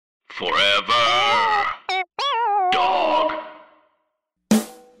Forever Dog.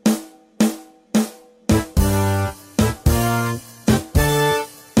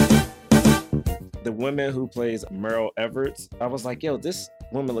 The woman who plays Merle Everett, I was like, yo, this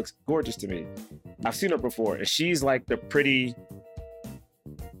woman looks gorgeous to me. I've seen her before, and she's like the pretty,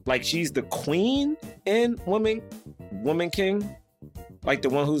 like she's the queen in Woman King. Like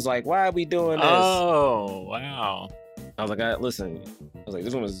the one who's like, why are we doing this? Oh, wow. I was like, listen, I was like,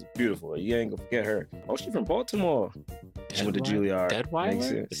 this woman's beautiful. You ain't gonna forget her. Oh, she's from Baltimore. She went to Juilliard.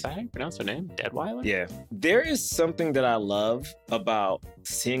 Deadweiler? Is that how you pronounce her name? Deadweiler? Yeah. There is something that I love about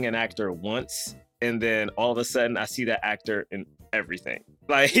seeing an actor once, and then all of a sudden I see that actor in everything.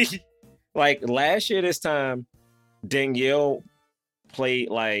 Like last year this time, Danielle played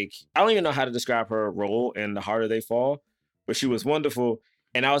like, I don't even know how to describe her role in The Harder They Fall, but she was wonderful.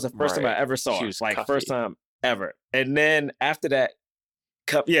 And that was the first time I ever saw her. Like cuffy. First time ever. And then after that,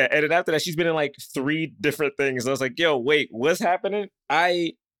 and then after that, she's been in like 3 different things. I was like, yo, wait, what's happening?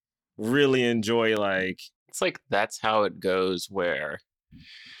 I really enjoy It's like that's how it goes where,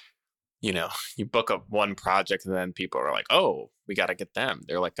 you know, you book up one project and then people are like, oh, we got to get them.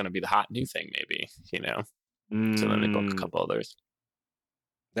 They're like going to be the hot new thing maybe, you know? So then they book a couple others.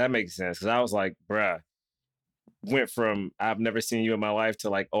 That makes sense. Because I was like, bruh, went from I've never seen you in my life to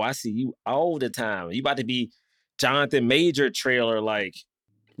like, oh, I see you all the time. You about to be Jonathan Major trailer like.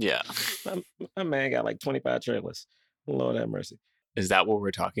 Yeah. My man got like 25 trailers. Lord have mercy. Is that what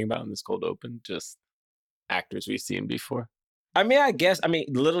we're talking about in this cold open? Just actors we've seen before? I mean,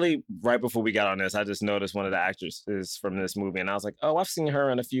 literally right before we got on this, I just noticed one of the actresses from this movie. And I was like, oh, I've seen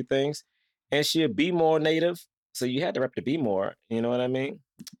her in a few things. And she'll be more native. So you had to rep to be more. You know what I mean?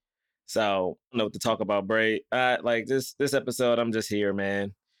 So I don't know what to talk about, Bray. Like this episode, I'm just here,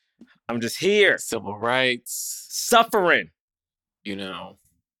 man. I'm just here. Civil rights. Suffering. You know,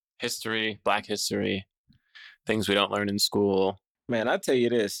 history, Black history, things we don't learn in school. Man, I tell you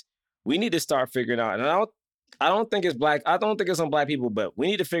this, we need to start figuring out, and I don't think it's black. I don't think it's on black people, but we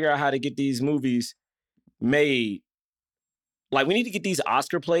need to figure out how to get these movies made. Like we need to get these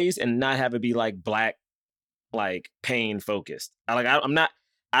Oscar plays and not have it be like black, like pain focused.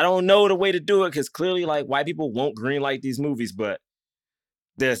 I don't know the way to do it because clearly like white people won't greenlight these movies, but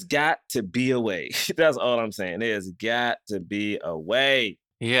there's got to be a way. That's all I'm saying. There's got to be a way.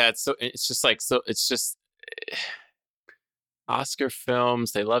 Yeah, it's just Oscar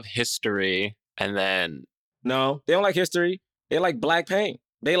films, they love history, and then no, they don't like history. They like black pain.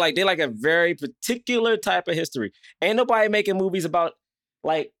 They like a very particular type of history. Ain't nobody making movies about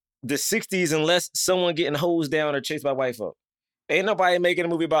like the 60s unless someone getting hosed down or chased by white folk. Ain't nobody making a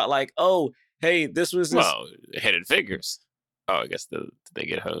movie about like, oh, hey, this was this. Well, Hidden Figures. Oh, I guess did they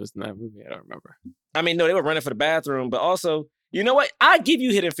get hosed in that movie? I don't remember. I mean, no, they were running for the bathroom, but also, you know what? I give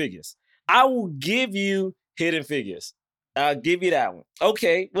you Hidden Figures. I will give you Hidden Figures. I'll give you that one.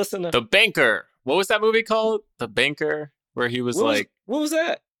 Okay, what's another? The Banker. What was that movie called? The Banker, where he was what was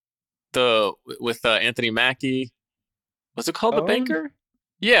that? With Anthony Mackie. Was it called The Banker?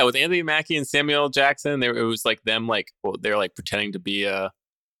 Yeah, with Anthony Mackie and Samuel L. Jackson. It was like them, like they're like pretending to be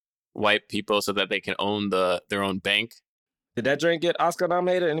white people so that they can own their own bank. Did that drink get Oscar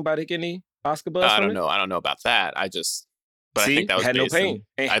nominated? Anybody get any Oscar buzz? I don't know. I don't know about that. I think that was had no pain.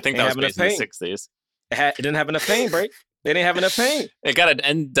 I think that was based in the 60s. It didn't have enough pain, break. They didn't have enough pain. It got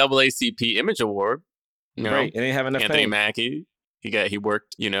an NAACP Image Award. You know, right. It didn't have enough Anthony pain. Mackie. He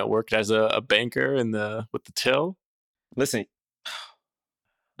worked as a banker with the till. Listen.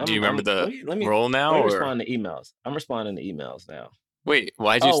 Do you remember the role now? Let me respond to emails. I'm responding to emails now. Wait,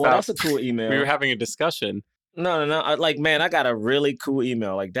 why'd you stop? Well, that's a cool email. We were having a discussion. No. Like, man, I got a really cool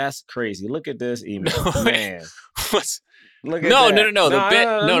email. Like, that's crazy. Look at this email, man. What's... Look at no.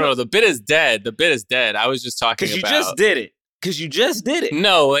 that. The bit is dead. The bit is dead. I was just talking about... Because you just did it.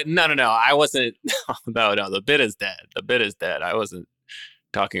 No. I wasn't... No. The bit is dead. The bit is dead. I wasn't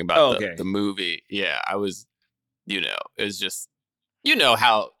talking about the movie. Yeah, I was... it was just...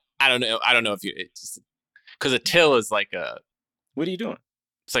 how... I don't know if you... Because a till is like a... What are you doing?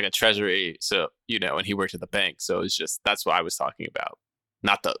 It's like a treasury. So, and he worked at the bank. So it's just... That's what I was talking about.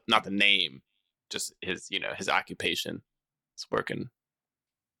 Not the name. Just his, his occupation. It's working.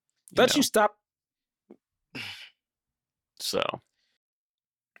 You stop. So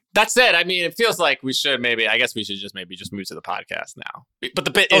that's it. I mean, it feels like we should I guess we should just move to the podcast now. But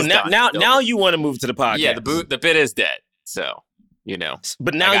the bit is done. Now you want to move to the podcast. Yeah, the bit is dead. So,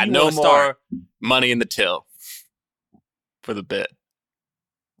 But now I got you no more start. Money in the till for the bit.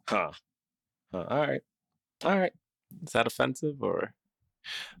 Huh. All right. Is that offensive or...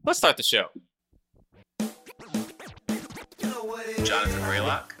 Let's start the show. You know what it Jonathan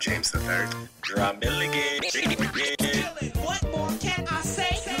Raylock, James III, Drum Milligan. What more can I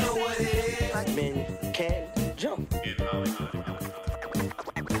say? You know what it is. Black men can't jump. In Hollywood.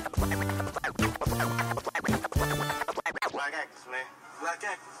 Black actors, man. Black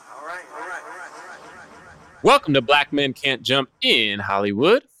actors. All right. Welcome to Black Men Can't Jump in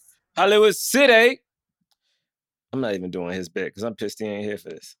Hollywood. Hollywood City. I'm not even doing his bit because I'm pissed he ain't here for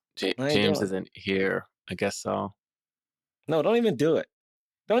this. James isn't here. I guess so. No, don't even do it.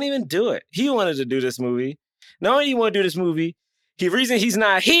 Don't even do it. He wanted to do this movie. Not only do you want to do this movie, the reason he's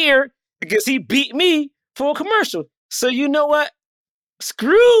not here because he beat me for a commercial. So you know what?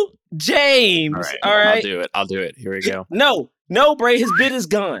 Screw James. All right. I'll do it. Here we go. No, Bray, his bit is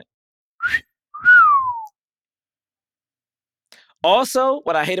gone. Also,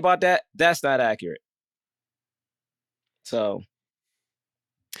 what I hate about that's not accurate. So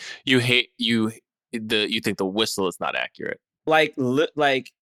you think the whistle is not accurate. Like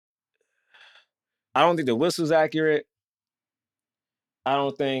I don't think the whistle's accurate.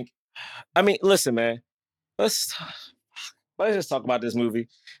 Listen, man. Let's just talk about this movie.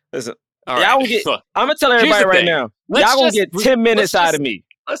 Listen. All right. I'm gonna tell everybody right now. Y'all gonna get 10 minutes out of me.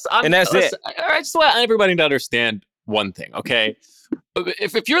 And that's it. All right, just want everybody to understand one thing, okay?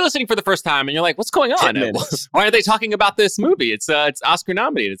 If you're listening for the first time and you're like, what's going on? Why are they talking about this movie? It's Oscar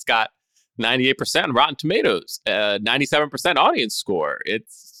nominated. It's got 98% on Rotten Tomatoes, 97% audience score.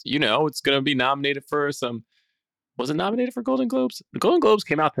 It's going to be nominated for some. Was it nominated for Golden Globes? The Golden Globes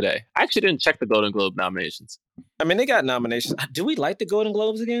came out today. I actually didn't check the Golden Globe nominations. I mean, they got nominations. Do we like the Golden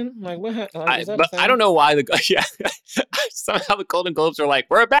Globes again? Like, what? I don't know why somehow the Golden Globes are like,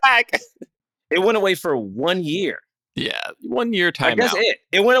 we're back. It went away for 1 year. Yeah, 1 year time. That's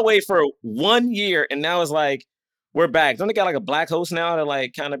it went away for 1 year, and now it's like we're back. Don't they got like a black host now to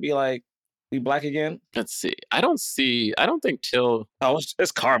like kind of be like we black again? Let's see. I don't think Till. Oh,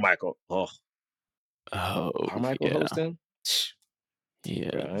 it's Carmichael. Carmichael hosting. Yeah,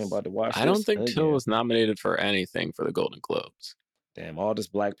 I ain't about to watch. I don't think Till was nominated for anything for the Golden Globes. Damn, all this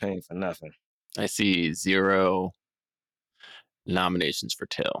black paint for nothing. I see 0 nominations for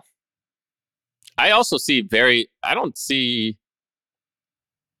Till. I also see I don't see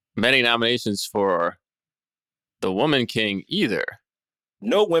many nominations for The Woman King either.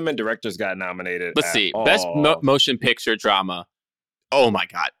 No women directors got nominated. Let's see. Best motion picture drama. Oh my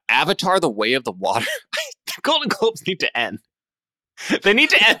God. Avatar: The Way of the Water. The Golden Globes need to end. They need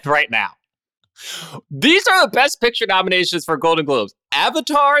to end right now. These are the best picture nominations for Golden Globes.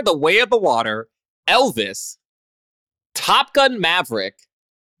 Avatar: The Way of the Water, Elvis, Top Gun: Maverick,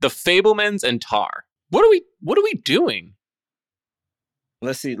 The Fabelmans, and Tar. What are we doing?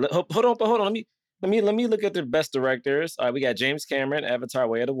 Let's see. Hold on. Let me look at the best directors. All right, we got James Cameron, Avatar: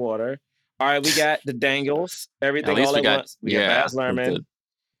 Way of the Water. All right, we got the Daniels, Everything All at Once. We got Baz Luhrmann.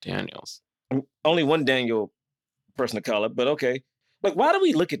 Daniels. Only one Daniel person of color, but okay. Like, why do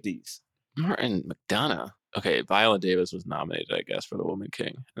we look at these? Martin McDonough. Okay, Viola Davis was nominated, I guess, for The Woman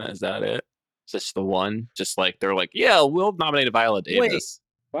King. Is that it? Is this the one? Just like they're like, yeah, we'll nominate Viola Davis. Wait,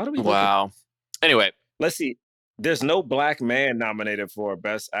 why do we? Wow. Anyway, let's see. There's no black man nominated for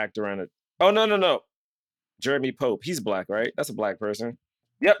Best Actor in it. Oh no. Jeremy Pope. He's black, right? That's a black person.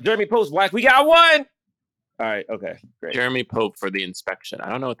 Yep, Jeremy Pope's black. We got one. All right, okay, great. Jeremy Pope for The Inspection. I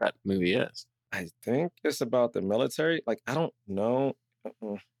don't know what that movie is. I think it's about the military. Like, I don't know.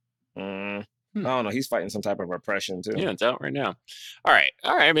 I don't know. He's fighting some type of repression too. Yeah, it's out right now. All right.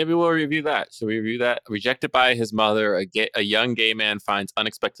 Maybe we'll review that. So we review that. Rejected by his mother, a young gay man finds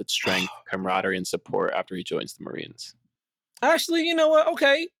unexpected strength, camaraderie, and support after he joins the Marines. Actually, you know what?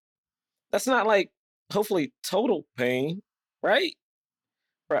 Okay, that's not like hopefully total pain, right?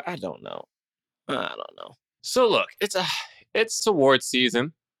 But I don't know. So look, it's award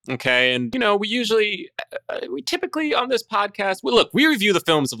season. Okay. And, we typically on this podcast, we review the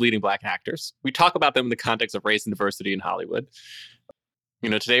films of leading black actors. We talk about them in the context of race and diversity in Hollywood.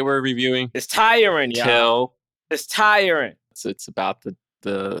 Today we're reviewing. It's tiring, Till. Y'all. It's tiring. It's about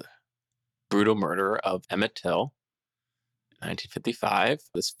the brutal murder of Emmett Till in 1955.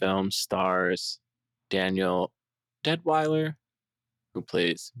 This film stars Daniel Deadwyler, who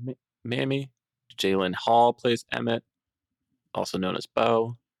plays Mammy. Jalen Hall plays Emmett, also known as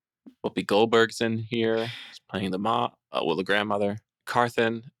Bo. Whoopi Goldberg's in here. He's playing the grandmother.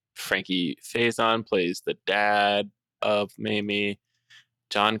 Carthan. Frankie Faison plays the dad of Mamie.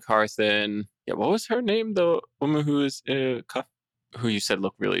 John Carthan. Yeah, what was her name? The woman who is who you said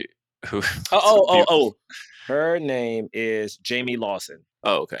looked really Oh. Her name is Jamie Lawson.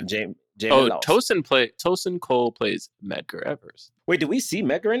 Oh, okay. Jamie Lawson. Tosin Cole plays Medgar Evers. Wait, did we see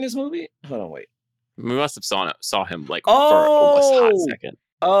Medgar in this movie? Hold on, wait. We must have saw him like for a hot second.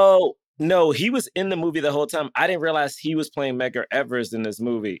 Oh, no, he was in the movie the whole time. I didn't realize he was playing Medgar Evers in this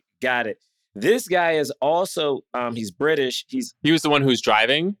movie. Got it. This guy is also, he's British. He was the one who's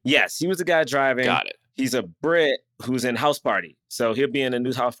driving? Yes, he was the guy driving. Got it. He's a Brit who's in House Party. So he'll be in a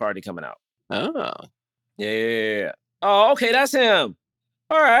new House Party coming out. Oh. Yeah. Oh, okay, that's him.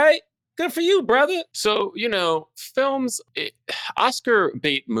 All right. Good for you, brother. So, films, Oscar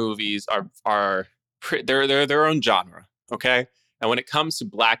bait movies are they're their own genre, okay? And when it comes to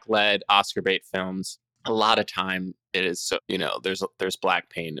black-led Oscar bait films, a lot of time it is so, there's black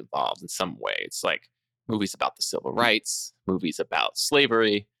pain involved in some way. It's like movies about the civil rights, movies about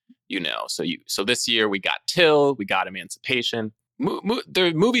slavery, So this year we got Till, we got Emancipation. There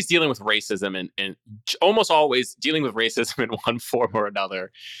are movies dealing with racism and almost always dealing with racism in one form or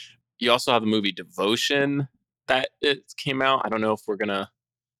another. You also have the movie Devotion that it came out. I don't know if we're gonna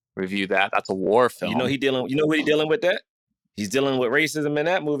review that. That's a war film. You know what he's dealing with that? He's dealing with racism in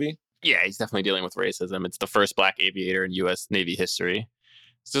that movie. Yeah, he's definitely dealing with racism. It's the first black aviator in U.S. Navy history.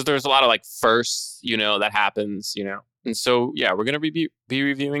 So there's a lot of like firsts, that happens, And so, yeah, we're going to be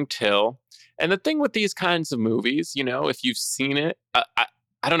reviewing Till. And the thing with these kinds of movies, if you've seen it,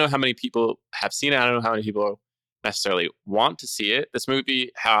 I don't know how many people have seen it. I don't know how many people necessarily want to see it. This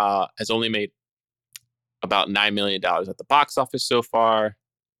movie has only made about $9 million at the box office so far.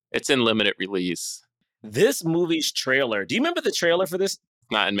 It's in limited release. This movie's trailer. Do you remember the trailer for this?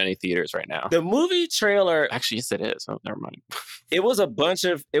 Not in many theaters right now. The movie trailer. Actually, yes, it is. Oh, never mind. It was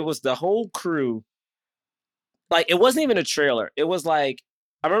the whole crew. Like, it wasn't even a trailer. It was like,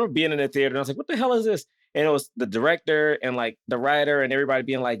 I remember being in the theater and I was like, what the hell is this? And it was the director and like the writer and everybody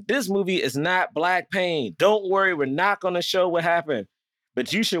being like, this movie is not Black Pain. Don't worry, we're not going to show what happened,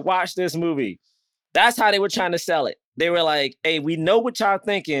 but you should watch this movie. That's how they were trying to sell it. They were like, hey, we know what y'all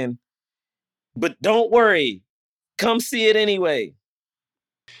thinking, but don't worry. Come see it anyway.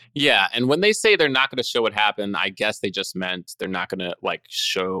 Yeah, and when they say they're not going to show what happened, I guess they just meant they're not going to like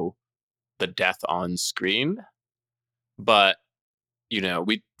show the death on screen. But,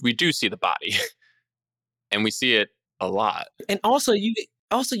 we do see the body. And we see it a lot. And also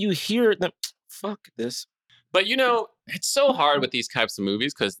you hear them. Fuck this. But, it's so hard with these types of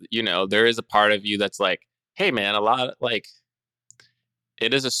movies because, there is a part of you that's like, hey, man,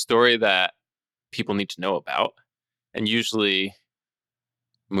 it is a story that people need to know about. And usually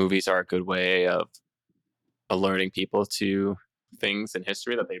movies are a good way of alerting people to things in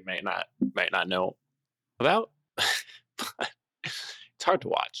history that they might not know about. But it's hard to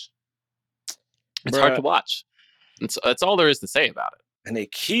watch. It's hard to watch. That's all there is to say about it. And they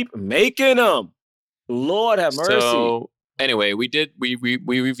keep making them. Lord have mercy. So anyway, we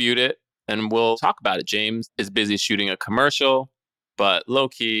reviewed it and we'll talk about it. James is busy shooting a commercial, but low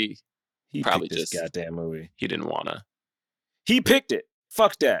key, he probably picked this goddamn movie. He didn't want to. He picked it.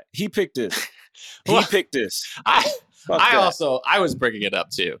 Fuck that. He picked this. He picked this. I was bringing it up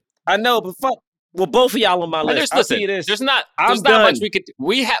too. I know, but fuck. Well, both of y'all on my list. There's not much we could.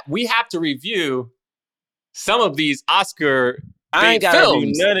 We have to review some of these Oscar. I ain't gotta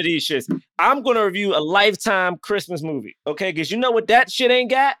review none of these shits. I'm gonna review a Lifetime Christmas movie, okay? Because you know what that shit ain't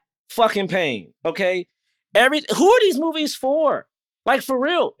got? Fucking pain, okay? Who are these movies for? Like, for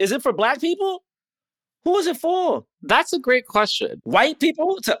real? Is it for Black people? Who is it for? That's a great question. White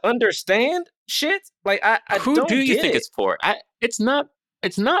people to understand shit? Like, I who don't do you get think it. it's for? It's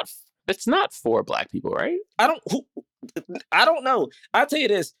not for Black people, right? I don't know. I'll tell you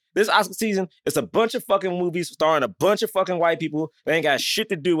this. This Oscar season, it's a bunch of fucking movies starring a bunch of fucking white people that ain't got shit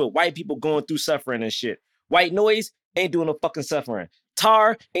to do with white people going through suffering and shit. White Noise ain't doing no fucking suffering.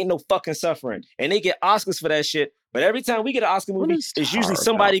 Tar ain't no fucking suffering. And they get Oscars for that shit. But every time we get an Oscar movie, it's usually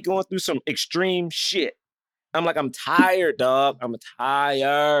somebody going through some extreme shit. I'm like, I'm tired, dog. I'm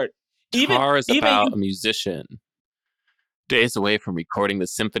tired. Tar is about a musician days away from recording the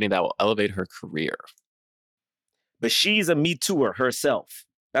symphony that will elevate her career. But she's a Me Tooer herself.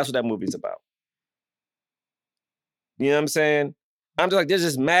 That's what that movie's about. You know what I'm saying? I'm just like, there's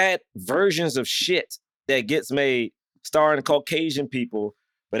just mad versions of shit that gets made starring Caucasian people.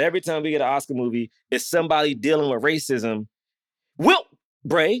 But every time we get an Oscar movie, it's somebody dealing with racism.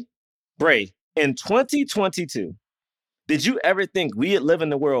 Bray, in 2022, did you ever think we'd live in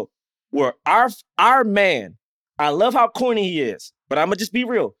the world where our man, I love how corny he is, but I'm going to just be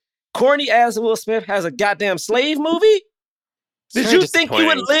real. Corny ass Will Smith has a goddamn slave movie? Did you think you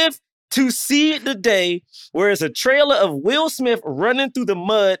would live to see the day where it's a trailer of Will Smith running through the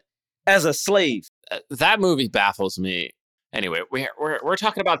mud as a slave? That movie baffles me. Anyway, we're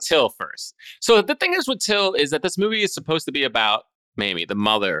talking about Till first. So the thing is with Till is that this movie is supposed to be about Mamie, the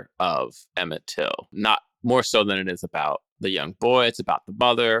mother of Emmett Till. Not more so than it is about the young boy. It's about the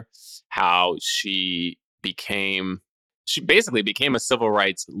mother, how she basically became a civil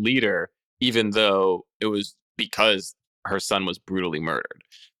rights leader, even though it was because her son was brutally murdered,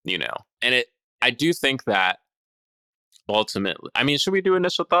 And I do think that ultimately, I mean, should we do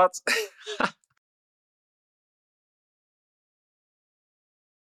initial thoughts?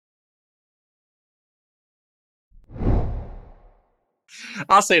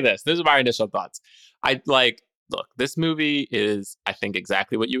 I'll say this. This is my initial thoughts. Look, this movie is, I think,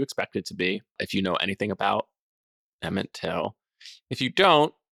 exactly what you expect it to be. If you know anything about Emmett Till. If you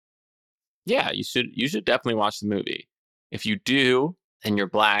don't, yeah, you should definitely watch the movie. If you do, and you're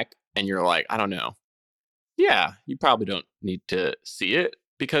Black, and you're like, I don't know, yeah, you probably don't need to see it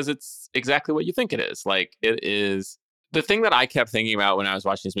because it's exactly what you think it is. Like, it is the thing that I kept thinking about when I was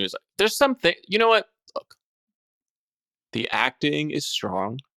watching this movie. Like, there's something, you know what? Look, the acting is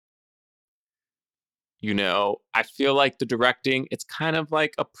strong. I feel like the directing, it's kind of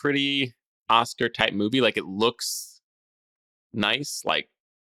like a pretty Oscar type movie. Like, it looks nice, like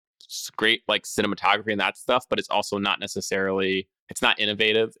it's great, like cinematography and that stuff, but it's also not necessarily, it's not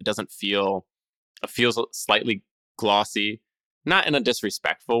innovative. It feels slightly glossy, not in a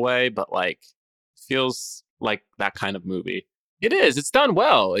disrespectful way, but like feels like that kind of movie. It is. It's done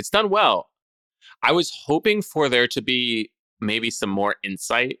well. I was hoping for there to be maybe some more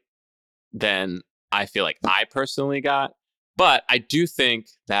insight than I feel like I personally got. But I do think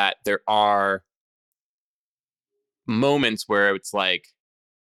that there are moments where it's like,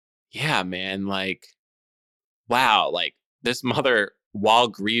 yeah, man, like, wow, like this mother, while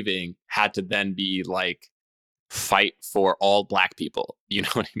grieving, had to then be like, fight for all Black people. You know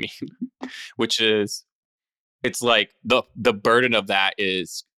what I mean? Which is, it's like the burden of that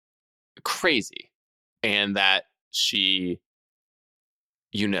is crazy. And that she,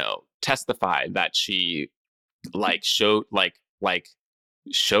 testified, that she like showed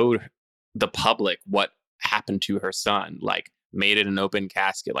the public what happened to her son, like made it an open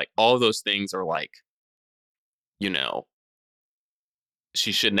casket, like all those things are like,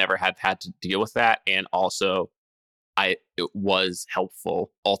 she should never have had to deal with that. And also it was helpful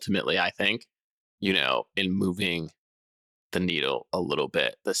ultimately, I think, in moving the needle a little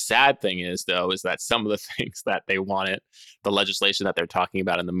bit. The sad thing is, though, is that some of the things that they wanted, the legislation that they're talking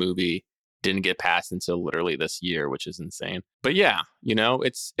about in the movie, didn't get passed until literally this year, which is insane. But yeah,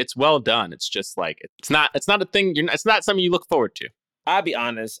 it's well done. It's just like, it's not a thing. It's not something you look forward to. I'll be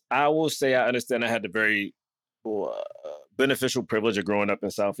honest. I will say I understand I had the very beneficial privilege of growing up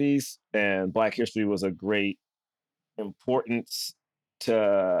in Southeast, and Black history was a great importance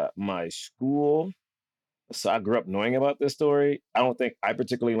to my school. So I grew up knowing about this story. I don't think I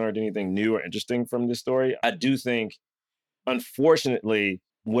particularly learned anything new or interesting from this story. I do think, unfortunately,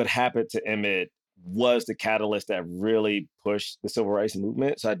 what happened to Emmett was the catalyst that really pushed the civil rights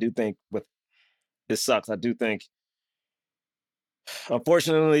movement. So I do think it sucks. I do think,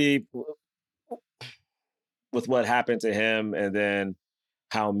 unfortunately, with what happened to him and then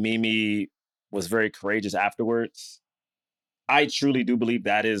how Mimi was very courageous afterwards, I truly do believe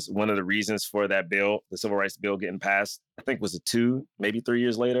that is one of the reasons for that bill, the civil rights bill getting passed. I think was it 2, maybe 3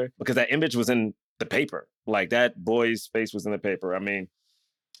 years later, because that image was in the paper. Like, that boy's face was in the paper. I mean,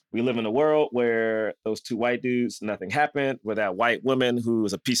 we live in a world where those 2 white dudes, nothing happened, where that white woman who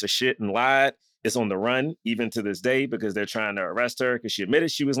was a piece of shit and lied is on the run even to this day because they're trying to arrest her because she admitted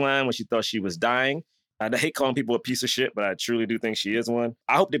she was lying when she thought she was dying. I hate calling people a piece of shit, but I truly do think she is one.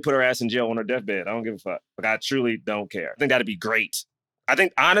 I hope they put her ass in jail on her deathbed. I don't give a fuck. Like, I truly don't care. I think that'd be great. I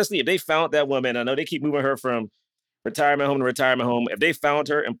think, honestly, if they found that woman, I know they keep moving her from retirement home to retirement home. If they found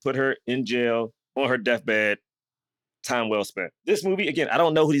her and put her in jail on her deathbed, time well spent. This movie, again, I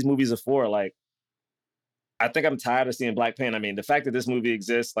don't know who these movies are for. Like, I think I'm tired of seeing Black pain. I mean, the fact that this movie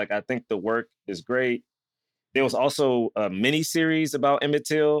exists, like, I think the work is great. There was also a mini series about Emmett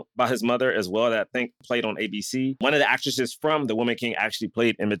Till, about his mother as well, that I think played on ABC. One of the actresses from The Woman King actually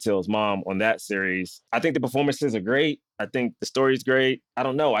played Emmett Till's mom on that series. I think the performances are great. I think the story's great. I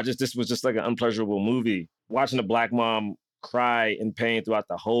don't know. This was just like an unpleasurable movie. Watching a Black mom cry in pain throughout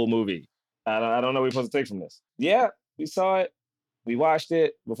the whole movie. I don't know what we're supposed to take from this. Yeah, we saw it. We watched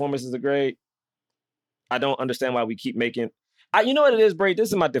it. Performances are great. I don't understand why we keep making... you know what it is, Bray? This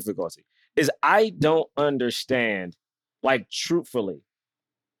is my difficulty. Is I don't understand, like, truthfully,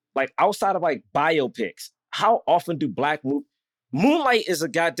 like, outside of like biopics, how often do Black Moonlight is a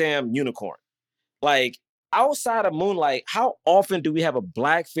goddamn unicorn. Like, outside of Moonlight, how often do we have a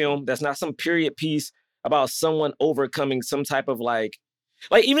Black film that's not some period piece about someone overcoming some type of like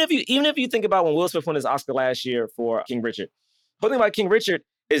even if you think about when Will Smith won his Oscar last year for King Richard, whole thing about King Richard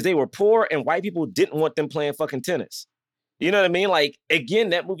is they were poor and white people didn't want them playing fucking tennis. You know what I mean? Like, again,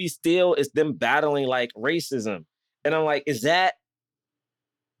 that movie still is them battling like racism. And I'm like, is that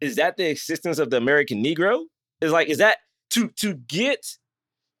the existence of the American Negro? Is that to get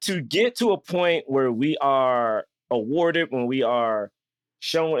to a point where we are awarded, when we are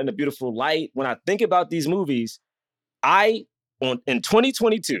shown in a beautiful light? When I think about these movies, in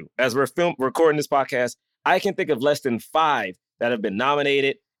 2022, as we're recording this podcast, I can think of less than 5 that have been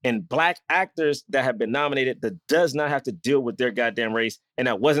nominated, and Black actors that have been nominated that does not have to deal with their goddamn race, and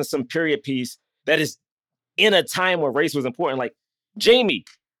that wasn't some period piece that is in a time where race was important. Like Jamie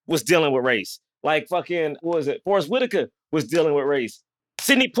was dealing with race. Like fucking, what was it? Forrest Whitaker was dealing with race.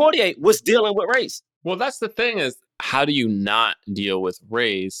 Sidney Poitier was dealing with race. Well, that's the thing is, how do you not deal with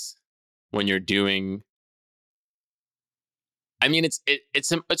race when you're doing... I mean,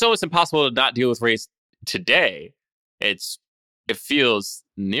 it's almost impossible to not deal with race today. It feels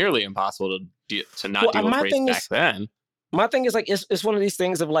nearly impossible to not deal with race back then. My thing is like, it's one of these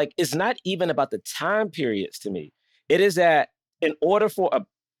things of like, it's not even about the time periods to me. It is that in order for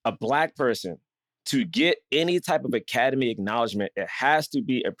a Black person to get any type of Academy acknowledgement, it has to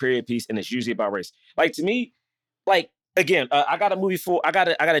be a period piece, and it's usually about race. Like, to me, like, again, I got a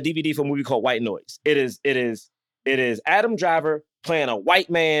DVD for a movie called White Noise. It is Adam Driver playing a white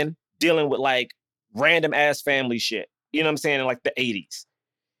man dealing with like random ass family shit. You know what I'm saying? In like the 80s.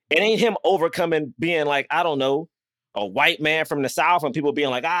 It ain't him overcoming being like, I don't know, a white man from the South, and people being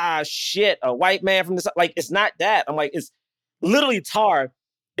like, shit, a white man from the South. Like, it's not that. I'm like, it's literally Tar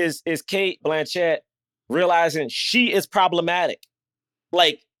is Cate Blanchett realizing she is problematic.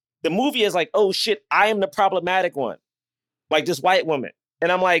 Like, the movie is like, oh shit, I am the problematic one. Like, this white woman.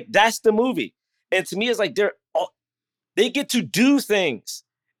 And I'm like, that's the movie. And to me, it's like, they get to do things.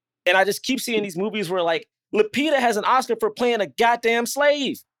 And I just keep seeing these movies where like, Lupita has an Oscar for playing a goddamn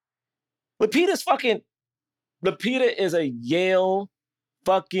slave. Lupita is a Yale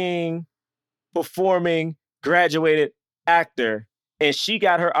fucking performing graduated actor, and she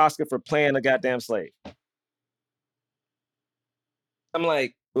got her Oscar for playing a goddamn slave. I'm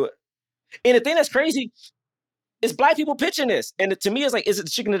like, what? And the thing that's crazy is Black people pitching this. And to me, it's like, is it the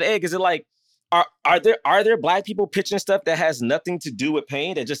chicken or the egg? Is it like, are there Black people pitching stuff that has nothing to do with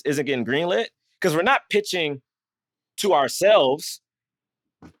pain, that just isn't getting greenlit? Because we're not pitching to ourselves.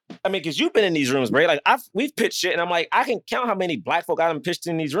 I mean, because you've been in these rooms, Bray. Like, we've pitched shit, and I'm like, I can count how many Black folk I've pitched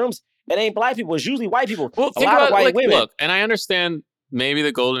in these rooms. It ain't Black people. It's usually white people. Well, a lot of white women. Look, and I understand maybe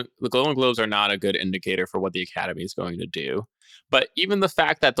the Golden Globes are not a good indicator for what the Academy is going to do. But even the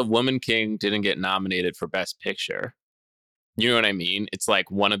fact that The Woman King didn't get nominated for Best Picture, you know what I mean? It's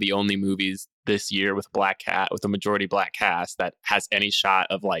like one of the only movies this year with a majority Black cast that has any shot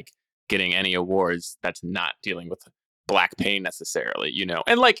of like getting any awards that's not dealing with Black pain necessarily, you know?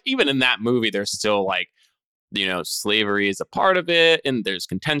 And like, even in that movie, there's still like, you know, slavery is a part of it, and there's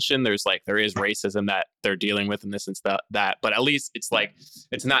contention. There is racism that they're dealing with in this and that, but at least it's like,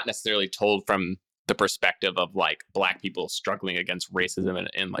 it's not necessarily told from the perspective of like Black people struggling against racism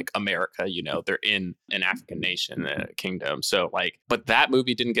in like America, you know, they're in an African nation, kingdom. So like, but that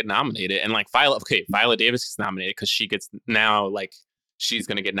movie didn't get nominated. And like Viola Davis gets nominated because she gets now like, she's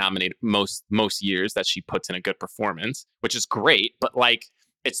going to get nominated most years that she puts in a good performance, which is great. But like,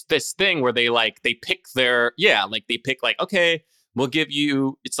 it's this thing where they pick like, okay, we'll give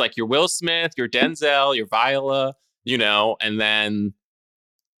you, it's like your Will Smith, your Denzel, your Viola, you know, and then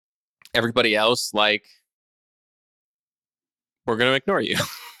everybody else, like, we're going to ignore you,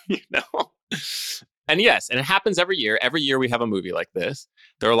 you know? And yes, and it happens every year. Every year we have a movie like this.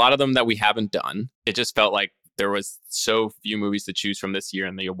 There are a lot of them that we haven't done. It just felt like there was so few movies to choose from this year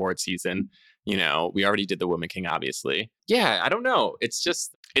in the award season. You know, we already did The Woman King, obviously. Yeah, I don't know. It's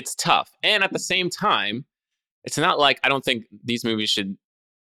tough. And at the same time, it's not like, I don't think it's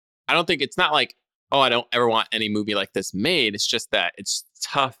not like, oh, I don't ever want any movie like this made. It's just that it's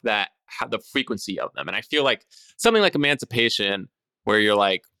tough that the frequency of them. And I feel like something like Emancipation, where you're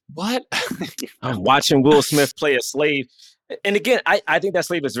like, what? I'm watching Will Smith play a slave. And again, I think that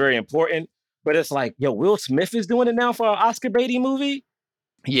slave is very important, but it's like, yo, Will Smith is doing it now for an Oscar Beatty movie?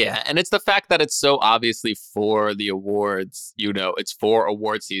 Yeah, and it's the fact that it's so obviously for the awards, you know, it's for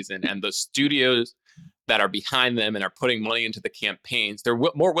award season, and the studios that are behind them and are putting money into the campaigns, they're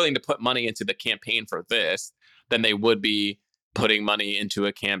more willing to put money into the campaign for this than they would be putting money into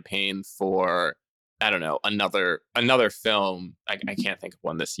a campaign for, I don't know, another film. I can't think of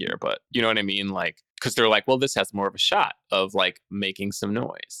one this year, but you know what I mean? Like, because they're like, well, this has more of a shot of like making some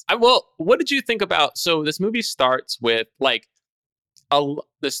noise. What did you think about, so this movie starts with like,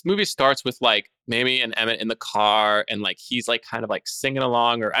 this movie starts with like Mamie and Emmett in the car, and like he's like kind of like singing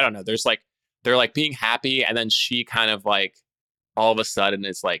along, or I don't know. There's like they're like being happy, and then she kind of like all of a sudden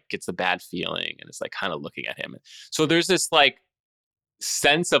it's like gets a bad feeling, and it's like kind of looking at him. So there's this like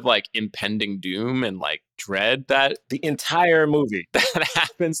sense of like impending doom and like dread that the entire movie that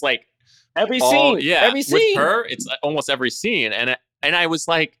happens like every scene. Every scene with her. It's almost every scene, and I was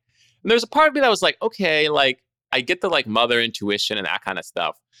like, and there's a part of me that was like, okay, like I get the like mother intuition and that kind of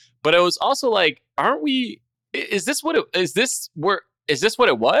stuff, but it was also like, aren't we? Is this what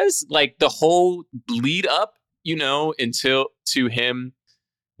it was? Like the whole lead up, until to him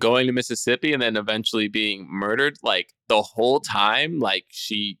going to Mississippi and then eventually being murdered, like the whole time, like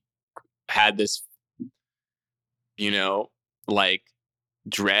she had this, like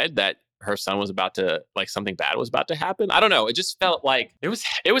dread that her son was about to, like something bad was about to happen. I don't know. It just felt like it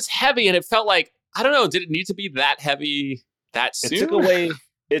was heavy, and it felt like, I don't know, did it need to be that heavy that soon?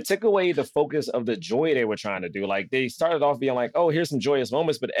 It took away the focus of the joy they were trying to do. Like they started off being like, oh, here's some joyous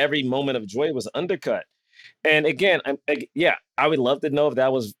moments, but every moment of joy was undercut. And again, I would love to know if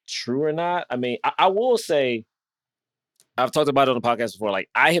that was true or not. I mean, I will say, I've talked about it on the podcast before. Like,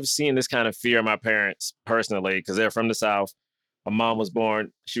 I have seen this kind of fear in my parents personally because they're from the South. My mom was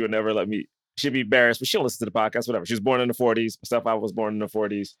born. She would never let me. She'd be embarrassed, but she'll listen to the podcast, whatever. She was born in the 40s. Myself, I was born in the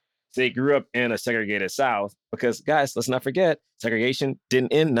 40s. So they grew up in a segregated South because, guys, let's not forget, segregation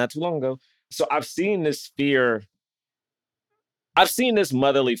didn't end not too long ago. So I've seen this fear. I've seen this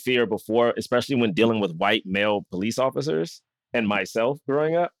motherly fear before, especially when dealing with white male police officers and myself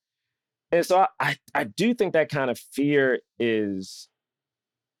growing up. And so I do think that kind of fear is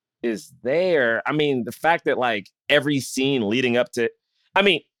there. I mean, the fact that like every scene leading up to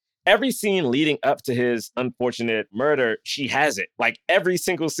his unfortunate murder, she has it. Like every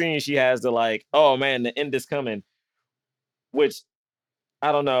single scene she has the like, oh man, the end is coming, which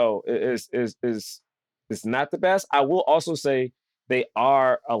I don't know is not the best. I will also say they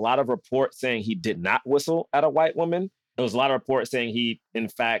are a lot of reports saying he did not whistle at a white woman. There was a lot of reports saying he, in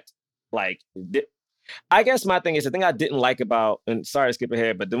fact, like did. I guess my thing is the thing I didn't like about, and sorry to skip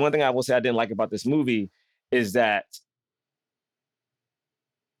ahead, but the one thing I will say I didn't like about this movie is that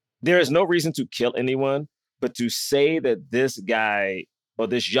there is no reason to kill anyone, but to say that this guy or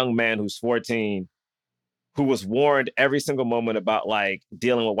this young man who's 14, who was warned every single moment about like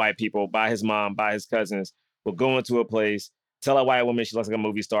dealing with white people by his mom, by his cousins, will go into a place, tell a white woman she looks like a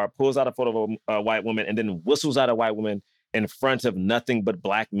movie star, pulls out a photo of a white woman, and then whistles at a white woman in front of nothing but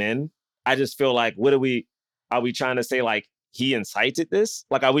black men. I just feel like, are we trying to say like he incited this?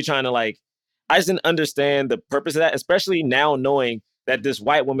 Like, are we trying to like, I just didn't understand the purpose of that, especially now knowing that this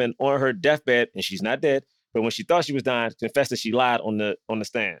white woman on her deathbed, and she's not dead, but when she thought she was dying, confessed that she lied on the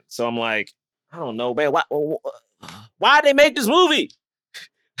stand. So I'm like, I don't know, man. Why they make this movie?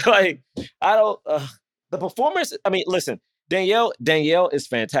 Like, I don't, the performance, I mean, listen, Danielle is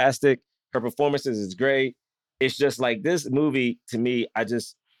fantastic. Her performances is great. It's just like this movie, to me,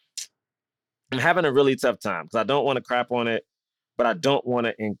 I'm having a really tough time because I don't want to crap on it, but I don't want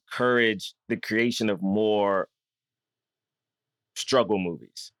to encourage the creation of more struggle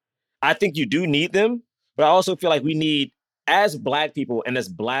movies. I think you do need them, but I also feel like we need, as Black people and as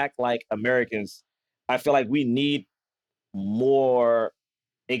Black like Americans, I feel like we need more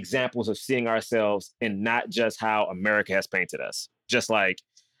examples of seeing ourselves in not just how America has painted us. Just like,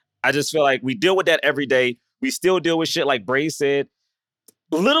 I just feel like we deal with that every day. We still deal with shit like Bray said.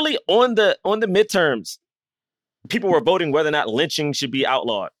 Literally on the midterms, people were voting whether or not lynching should be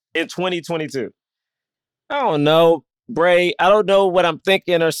outlawed in 2022. I don't know, Bray. I don't know what I'm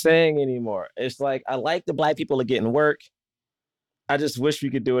thinking or saying anymore. It's like, I like the Black people are getting work. I just wish we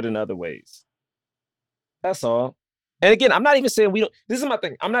could do it in other ways. That's all. And again, I'm not even saying this is my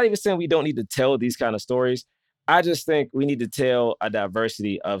thing. I'm not even saying we don't need to tell these kind of stories. I just think we need to tell a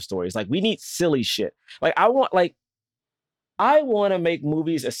diversity of stories. Like, we need silly shit. Like, I want to make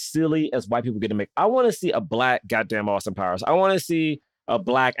movies as silly as white people get to make. I want to see a Black goddamn Austin Powers. I want to see a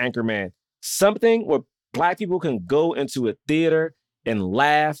Black Anchorman. Something where Black people can go into a theater and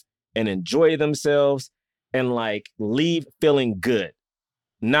laugh and enjoy themselves and like leave feeling good.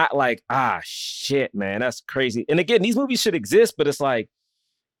 Not like, shit, man, that's crazy. And again, these movies should exist, but it's like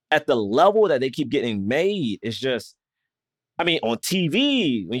at the level that they keep getting made, it's just, I mean, on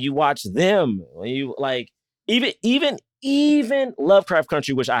TV, when you watch them, when you like, even Lovecraft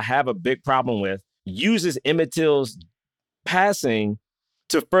Country, which I have a big problem with, uses Emmett Till's passing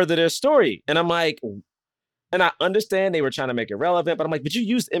to further their story. And I'm like, and I understand they were trying to make it relevant, but I'm like, but you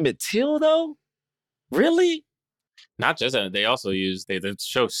used Emmett Till though? Really? Not just that, they also used, the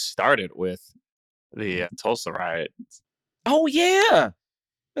show started with the Tulsa riot. Oh yeah.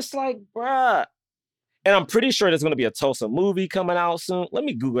 It's like, bruh. And I'm pretty sure there's gonna be a Tulsa movie coming out soon. Let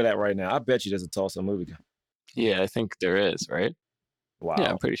me Google that right now. I bet you there's a Tulsa movie coming. Yeah, I think there is, right? Wow. Yeah,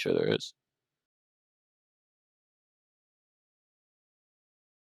 I'm pretty sure there is.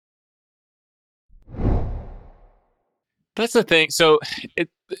 That's the thing. So it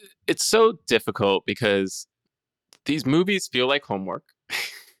it's so difficult because these movies feel like homework.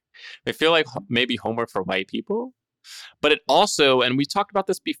 They feel like maybe homework for white people, but it also, and we talked about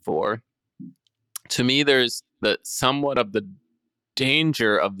this before. To me, there's the somewhat of the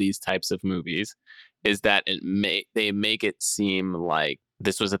danger of these types of movies is that they make it seem like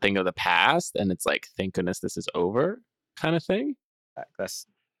this was a thing of the past, and it's like, thank goodness this is over, kind of thing. That's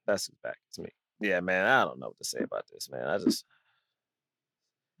back to me. Yeah, man. I don't know what to say about this, man.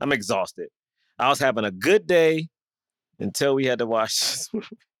 I'm exhausted. I was having a good day until we had to watch this movie.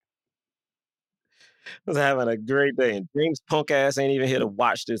 I was having a great day, and James punk ass ain't even here to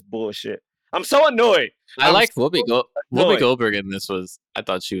watch this bullshit. I'm so annoyed. I liked Whoopi annoyed. Goldberg in this. I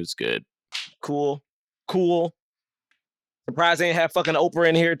thought she was good. Cool. Surprised they ain't have fucking Oprah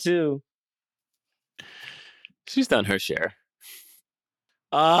in here too. She's done her share.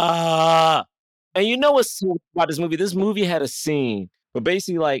 And you know what's about this movie? This movie had a scene, but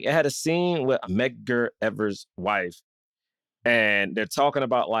basically, like, it had a scene with Medgar Evers' wife, and they're talking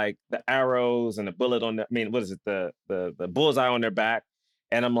about like the arrows and the bullet on the, I mean, what is it? The bullseye on their back.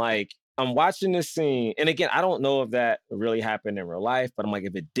 And I'm like, I'm watching this scene, and again, I don't know if that really happened in real life, but I'm like,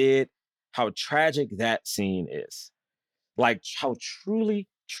 if it did, how tragic that scene is. Like, how truly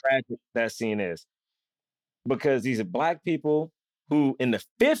tragic that scene is. Because these are Black people who in the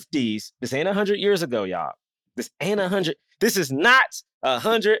 50s, this ain't 100 years ago, y'all. This ain't 100. This is not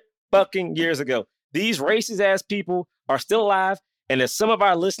 100 fucking years ago. These racist ass people are still alive, and there's some of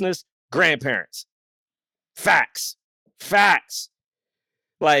our listeners' grandparents. Facts.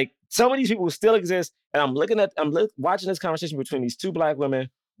 Like, some of these people still exist, and I'm watching this conversation between these two Black women,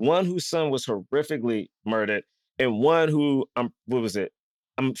 one whose son was horrifically murdered, and one who, what was it?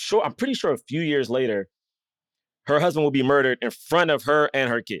 I'm pretty sure a few years later, her husband will be murdered in front of her and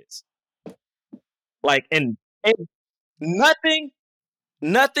her kids. Like, and nothing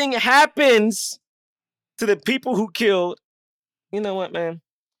happens to the people who killed. You know what, man?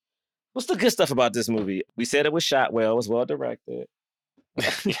 What's the good stuff about this movie? We said it was shot well, it was well directed.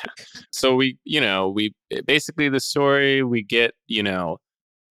 Yeah. So we basically the story we get,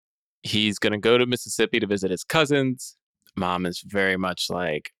 he's going to go to Mississippi to visit his cousins. Mom is very much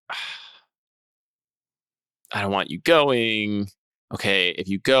like, I don't want you going. Okay, if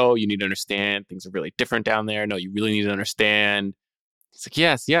you go, you need to understand things are really different down there. No, you really need to understand. It's like,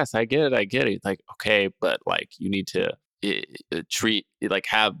 yes, I get it. Like, okay, but like you need to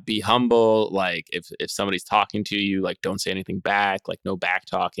be humble. Like if somebody's talking to you, like don't say anything back, like no back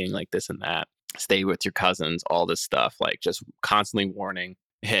talking, like this and that. Stay with your cousins, all this stuff, like just constantly warning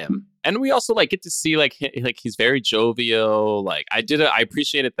him. And we also like get to see like he's very jovial. Like I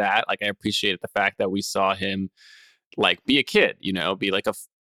appreciated that. Like I appreciated the fact that we saw him like be a kid, be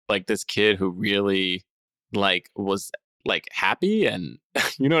like this kid who really like was like happy, and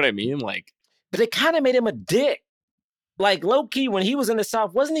you know what I mean? Like, but it kind of made him a dick. Like low key, when he was in the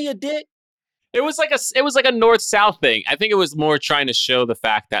South, wasn't he a dick? It was like a North-South thing. I think it was more trying to show the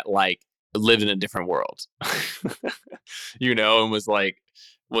fact that like lived in a different world, and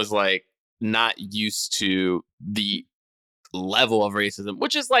was like not used to the level of racism,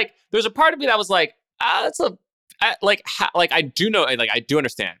 which is like, there's a part of me that was like, I do know, like I do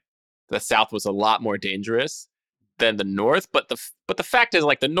understand the South was a lot more dangerous than the North, but the fact is,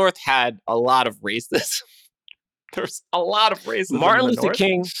 like, the North had a lot of racism. There's a lot of racism. Martin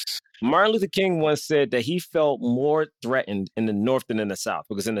Luther King once said that he felt more threatened in the North than in the South,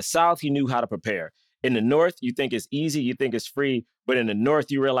 because in the South he knew how to prepare. In the North, you think it's easy, you think it's free, but in the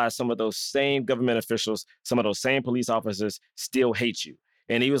North, you realize some of those same government officials, some of those same police officers still hate you.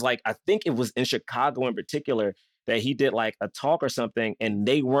 And he was like, I think it was in Chicago in particular that he did like a talk or something, and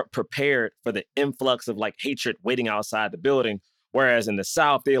they weren't prepared for the influx of like hatred waiting outside the building. Whereas in the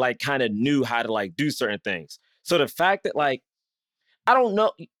South, they like kind of knew how to like do certain things. So the fact that like, I don't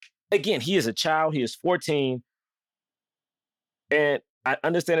know, again, he is a child, he is 14. And I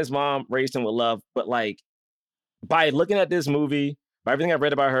understand his mom raised him with love, but like by looking at this movie, by everything I've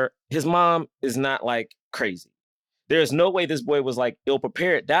read about her, his mom is not like crazy. There's no way this boy was like ill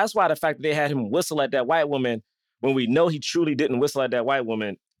prepared. That's why the fact that they had him whistle at that white woman when we know he truly didn't whistle at that white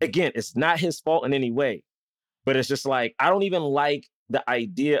woman, again, it's not his fault in any way. But it's just like, I don't even like the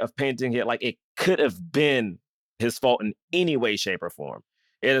idea of painting it like it could have been his fault in any way, shape, or form.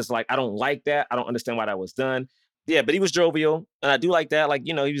 It is like, I don't like that. I don't understand why that was done. Yeah, but he was jovial, and I do like that. Like,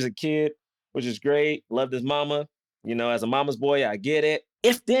 he was a kid, which is great. Loved his mama. As a mama's boy, I get it.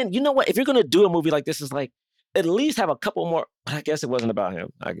 If then, you know what? If you're gonna do a movie like this, it's like at least have a couple more. But I guess it wasn't about him.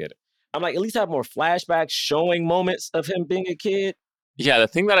 I get it. I'm like, at least have more flashbacks showing moments of him being a kid. Yeah, the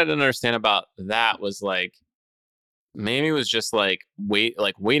thing that I didn't understand about that was like Mamie was just like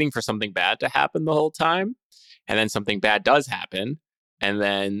waiting for something bad to happen the whole time, and then something bad does happen, and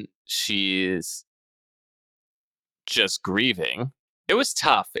then she's just grieving. It was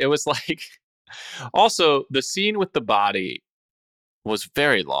tough. It was like also the scene with the body was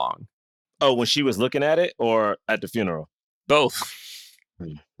very long. Oh, when she was looking at it or at the funeral? Both.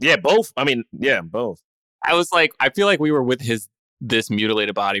 Yeah, both. I mean, yeah, both. I was like, I feel like we were with this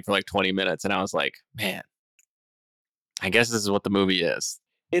mutilated body for like 20 minutes, and I was like, man, I guess this is what the movie is.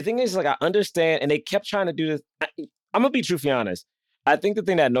 The thing is, like, I understand, and they kept trying to do this. I'm gonna be truthfully honest. I think the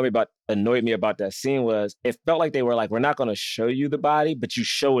thing that annoyed me about that scene was it felt like they were like, we're not gonna show you the body, but you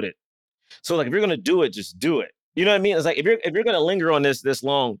showed it. So like, if you're gonna do it, just do it. You know what I mean? It's like if you're gonna linger on this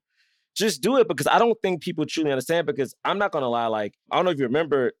long, just do it, because I don't think people truly understand. Because I'm not gonna lie, like, I don't know if you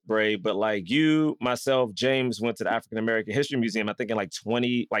remember, Bray, but like you, myself, James went to the African American History Museum, I think in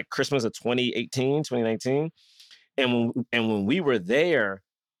like Christmas of 2018, 2019. And when we were there,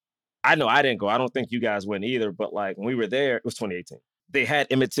 I know I didn't go. I don't think you guys went either. But like when we were there, it was 2018. They had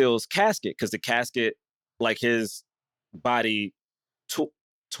Emmett Till's casket, because the casket, like his body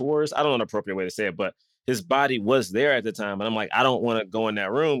tours. I don't know an appropriate way to say it, but his body was there at the time. And I'm like, I don't want to go in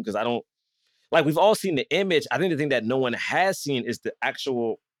that room because I don't, like, we've all seen the image. I think the thing that no one has seen is the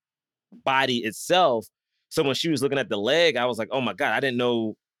actual body itself. So when she was looking at the leg, I was like, oh my God, I didn't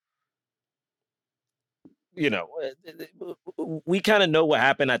know. We kind of know what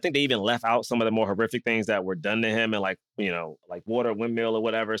happened. I think they even left out some of the more horrific things that were done to him, and like water windmill or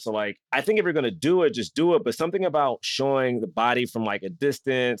whatever. So like, I think if you're going to do it, just do it. But something about showing the body from like a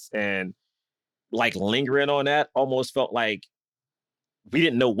distance and like lingering on that almost felt like we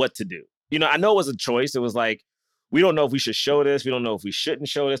didn't know what to do. I know it was a choice. It was like, we don't know if we should show this. We don't know if we shouldn't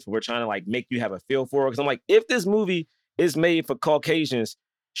show this, but we're trying to like make you have a feel for it. Because I'm like, if this movie is made for Caucasians,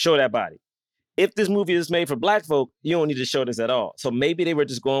 show that body. If this movie is made for Black folk, you don't need to show this at all. So maybe they were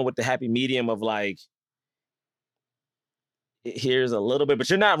just going with the happy medium of like, here's a little bit, but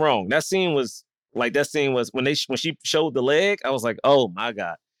you're not wrong. That scene was when she showed the leg, I was like, oh my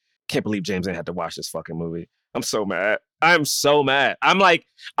God. Can't believe James ain't had to watch this fucking movie. I'm so mad. I'm so mad. I'm like,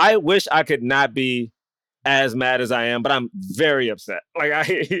 I wish I could not be as mad as I am, but I'm very upset. Like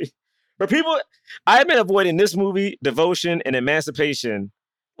I've been avoiding this movie, Devotion, and Emancipation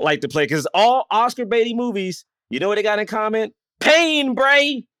like to play, because all Oscar baity movies, you know what they got in common? Pain,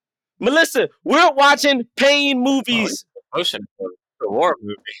 Bray. Melissa, we're watching pain movies. Devotion, a war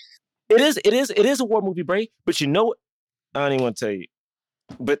movie. It is a war movie, Bray. But you know what? I don't even want to tell you.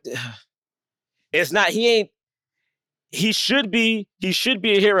 But it's not. He should be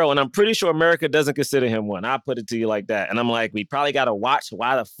a hero, and I'm pretty sure America doesn't consider him one. I'll put it to you like that. And I'm like, we probably got to watch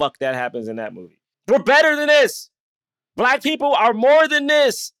why the fuck that happens in that movie. We're better than this. Black people are more than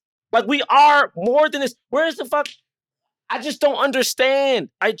this. Like, we are more than this. Where's the fuck? I just don't understand.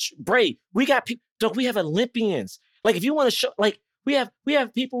 Bray, we got people. We have Olympians. Like, if you want to show, like, we have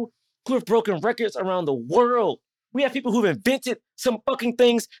people who have broken records around the world. We have people who've invented some fucking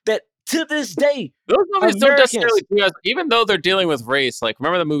things that to this day, those movies don't necessarily do as, even though they're dealing with race. Like,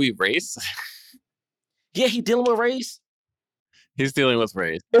 remember the movie Race? Yeah, he dealing with race. He's dealing with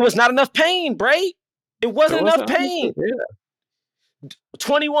race. It was not enough pain, Bray. It wasn't enough pain. Yeah.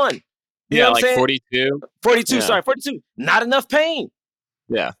 21. You know what I'm saying? 42. 42, yeah. Sorry, 42. Not enough pain.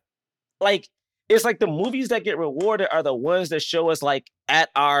 Yeah. Like, it's like the movies that get rewarded are the ones that show us like at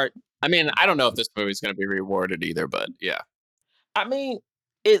our... I mean, I don't know if this movie's going to be rewarded either, but yeah. I mean,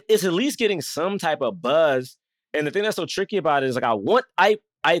 it's at least getting some type of buzz. And the thing that's so tricky about it is like,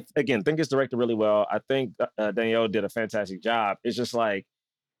 I again, think it's directed really well. I think Danielle did a fantastic job. It's just like,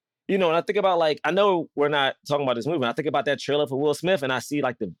 when I think about like, I know we're not talking about this movie, I think about that trailer for Will Smith and I see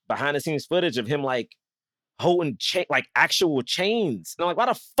like the behind the scenes footage of him like holding like actual chains. And I'm like, why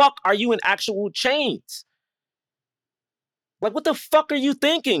the fuck are you in actual chains? Like, what the fuck are you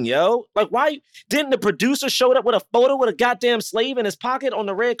thinking, yo? Like, why didn't the producer show up with a photo with a goddamn slave in his pocket on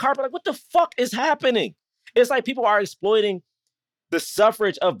the red carpet? Like, what the fuck is happening? It's like people are exploiting the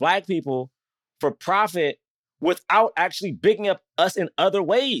suffrage of Black people for profit without actually bigging up us in other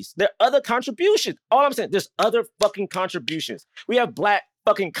ways. There are other contributions. All I'm saying, there's other fucking contributions. We have Black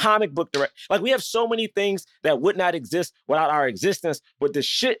fucking comic book direct. Like, we have so many things that would not exist without our existence, but the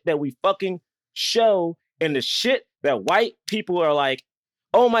shit that we fucking show and the shit that white people are like,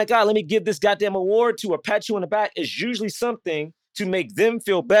 oh my God, let me give this goddamn award to or pat you on the back, is usually something to make them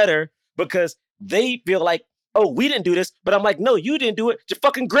feel better because they feel like, oh, we didn't do this. But I'm like, no, you didn't do it. Your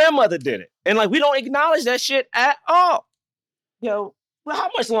fucking grandmother did it. And like, we don't acknowledge that shit at all. Yo, well, how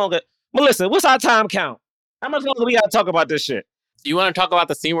much longer? Melissa, what's our time count? How much longer we got to talk about this shit? You want to talk about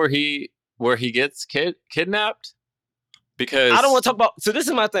the scene where he gets kidnapped? Because I don't want to talk about. So this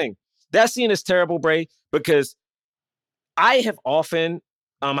is my thing. That scene is terrible, Bray, because I have often,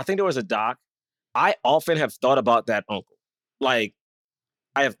 I think there was a doc. I often have thought about that uncle. Like,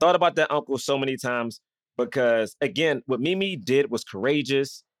 I have thought about that uncle so many times because, again, what Mimi did was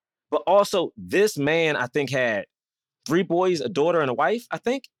courageous, but also this man, I think, had 3 boys, a daughter, and a wife, I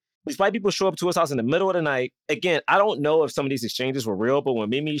think. These white people show up to his house in the middle of the night. Again, I don't know if some of these exchanges were real, but when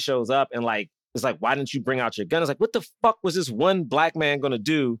Mimi shows up and like, it's like, why didn't you bring out your gun? It's like, what the fuck was this one black man gonna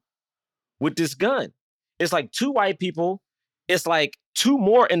do with this gun? It's like 2 white people. It's like 2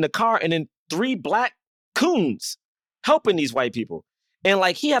 more in the car and then 3 black coons helping these white people. And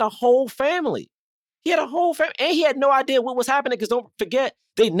like, he had a whole family. And he had no idea what was happening because don't forget,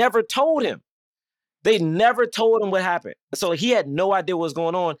 they never told him. They never told him what happened. So he had no idea what was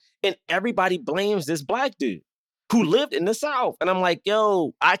going on. And everybody blames this black dude who lived in the South. And I'm like,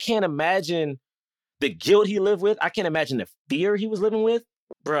 yo, I can't imagine the guilt he lived with. I can't imagine the fear he was living with.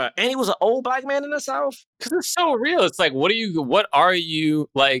 Bruh. And he was an old black man in the South. Because it's so real. It's like, what are you,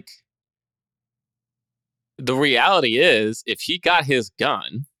 like, the reality is, if he got his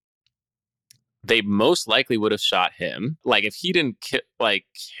gun, they most likely would have shot him. Like, if he didn't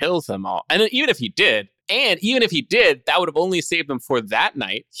kill them all. And then even if he did, that would have only saved him for that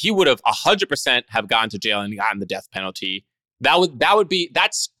night. He would have 100% have gone to jail and gotten the death penalty.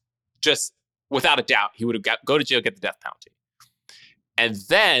 That's just without a doubt. He would have go to jail, get the death penalty. And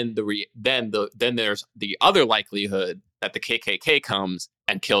then then there's the other likelihood that the KKK comes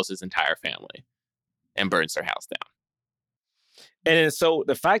and kills his entire family and burns their house down. And so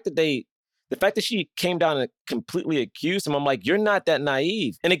the fact that she came down and completely accused him, I'm like, you're not that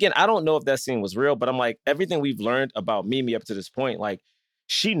naive. And again, I don't know if that scene was real, but I'm like, everything we've learned about Mimi up to this point, like,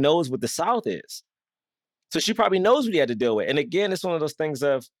 she knows what the South is. So she probably knows what he had to deal with. And again, it's one of those things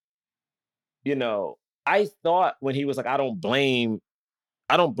of, you know, I thought when he was like, I don't blame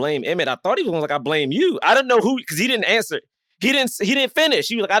Emmett, I thought he was like, I blame you. I don't know who, because he didn't answer. He didn't finish.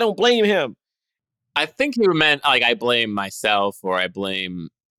 He was like, I don't blame him. I think he meant like, I blame myself, or I blame.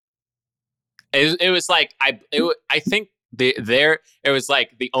 It was like I think it was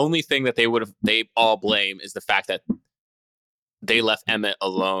like the only thing that they all blame is the fact that they left Emmett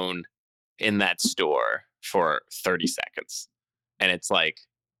alone in that store for 30 seconds, and it's like,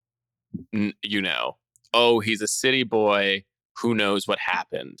 you know, oh, he's a city boy, who knows what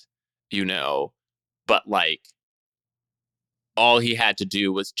happened, you know, but like, all he had to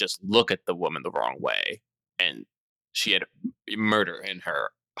do was just look at the woman the wrong way, and she had murder in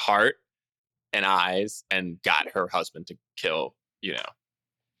her heart and eyes, and got her husband to kill, you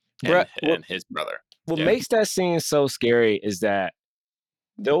know, and his brother. What makes that scene so scary is that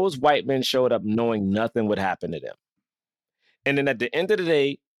those white men showed up knowing nothing would happen to them. And then at the end of the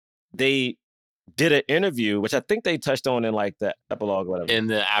day, they did an interview, which I think they touched on in like the epilogue or whatever. In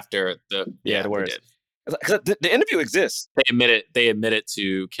the after the the words. The interview exists. They admitted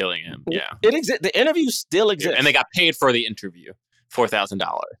to killing him. Yeah. It exists. The interview still exists. And they got paid for the interview, $4,000.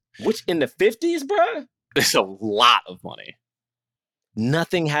 Which in the 50s, bruh? It's a lot of money.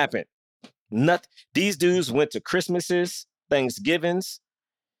 Nothing happened. These dudes went to Christmases, Thanksgivings,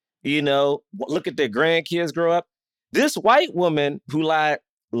 you know, look at their grandkids grow up. This white woman who lied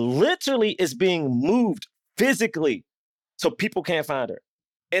literally is being moved physically so people can't find her.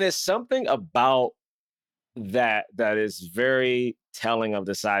 And it's something about that is very telling of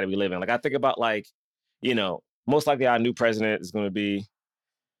the society we live in. Like, I think about, like, you know, most likely our new president is going to be,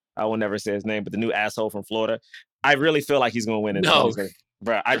 I will never say his name, but the new asshole from Florida. I really feel like he's going to win it. No.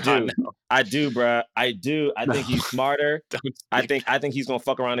 Bruh, I do. No. I do, bruh. I do. I think he's smarter. I think he's going to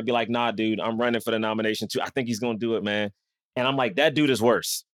fuck around and be like, nah, dude, I'm running for the nomination too. I think he's going to do it, man. And I'm like, that dude is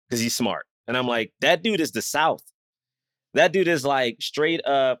worse because he's smart. And I'm like, that dude is the South. That dude is like straight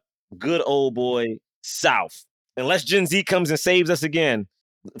up good old boy South. Unless Gen Z comes and saves us again,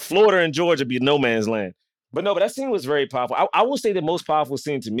 Florida and Georgia be no man's land. But no, but that scene was very powerful. I will say the most powerful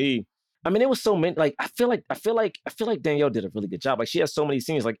scene to me. I mean, it was so many. Like, I feel like Danielle did a really good job. Like, she has so many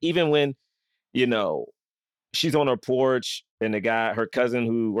scenes. Like, even when, you know, she's on her porch and the guy, her cousin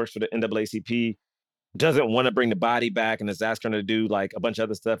who works for the NAACP, doesn't want to bring the body back and is asking her to do like a bunch of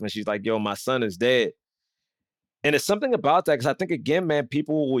other stuff. And she's like, yo, my son is dead. And it's something about that, because I think, again, man,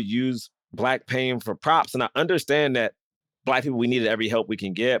 people will use Black pain for props. And I understand that Black people, we needed every help we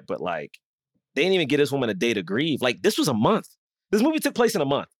can get, but like, they didn't even give this woman a day to grieve. Like, this was a month. This movie took place in a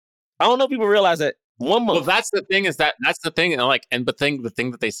month. I don't know if people realize that 1 month. Well, that's the thing that's the thing. And like, and the thing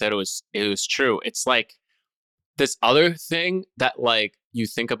that they said was true. It's like this other thing that like you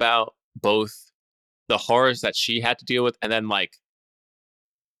think about both the horrors that she had to deal with and then like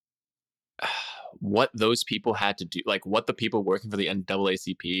what those people had to do, like what the people working for the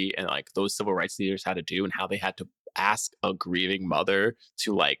NAACP and like those civil rights leaders had to do and how they had to ask a grieving mother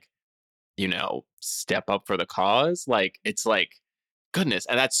to like, you know, step up for the cause. Like, it's like, goodness.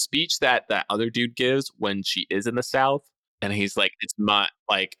 And that speech that other dude gives when she is in the South and he's like, it's not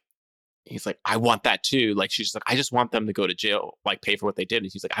like, he's like, I want that too. Like, she's like, I just want them to go to jail, like pay for what they did.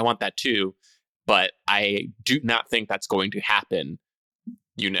 And he's like, I want that too. But I do not think that's going to happen,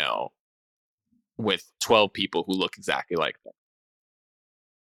 you know, with 12 people who look exactly like them.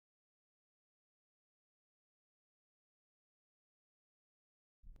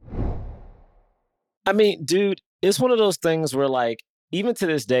 I mean, dude, it's one of those things where like, even to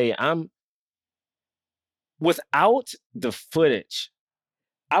this day, without the footage,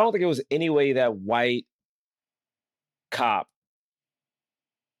 I don't think it was any way that white cop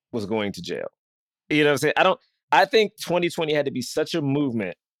was going to jail. You know what I'm saying? I think 2020 had to be such a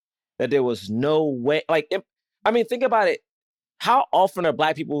movement that there was no way. Like, I mean, think about it. How often are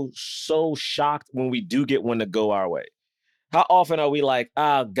Black people so shocked when we do get one to go our way? How often are we like,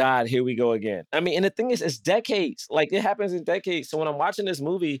 oh God, here we go again? I mean, and the thing is, it's decades. Like, it happens in decades. So when I'm watching this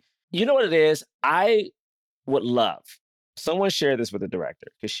movie, you know what it is? I would love someone share this with the director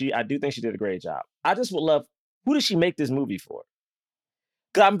because I do think she did a great job. I just would love, who did she make this movie for?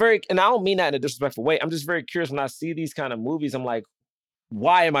 Because and I don't mean that in a disrespectful way. I'm just very curious when I see these kind of movies. I'm like,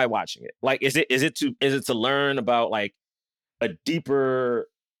 why am I watching it? Like, is it to learn about like a deeper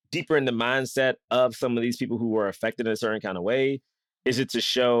in the mindset of some of these people who were affected in a certain kind of way? Is it to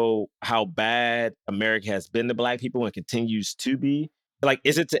show how bad America has been to Black people and continues to be? Like,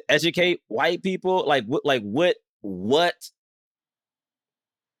 is it to educate white people? Like, what?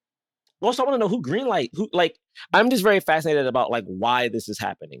 Also, I want to know who greenlight, I'm just very fascinated about like why this is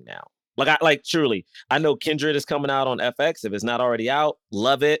happening now. Truly, I know Kindred is coming out on FX. If it's not already out,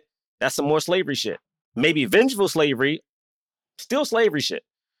 love it. That's some more slavery shit. Maybe vengeful slavery, still slavery shit.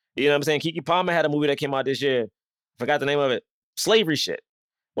 You know what I'm saying? Keke Palmer had a movie that came out this year. Forgot the name of it. Slavery shit.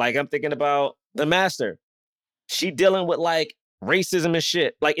 Like, I'm thinking about The Master. She dealing with like racism and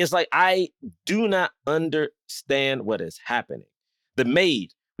shit. Like, it's like, I do not understand what is happening. The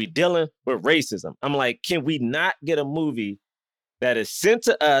Maid, we dealing with racism. I'm like, can we not get a movie that is sent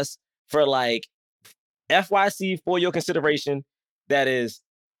to us for like FYC for your consideration? That is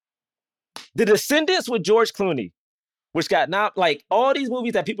The Descendants with George Clooney, which got not like all these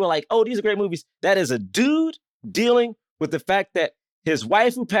movies that people are like, oh, these are great movies. That is a dude dealing with the fact that his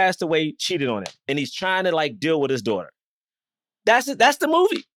wife who passed away cheated on him. And he's trying to like deal with his daughter. That's it. That's the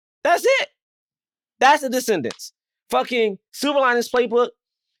movie. That's it. That's The Descendants. Fucking Silver Linings Playbook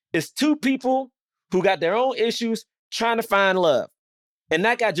is two people who got their own issues trying to find love. And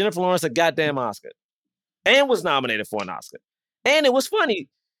that got Jennifer Lawrence a goddamn Oscar. And was nominated for an Oscar. And it was funny.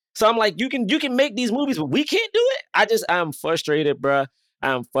 So I'm like, you can make these movies, but we can't do it. I'm frustrated, bruh.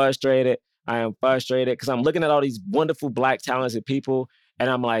 I'm frustrated because I'm looking at all these wonderful Black talented people. And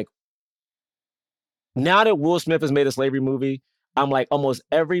I'm like, now that Will Smith has made a slavery movie, I'm like, almost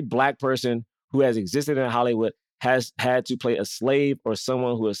every Black person who has existed in Hollywood has had to play a slave or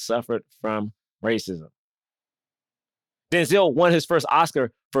someone who has suffered from racism. Denzel won his first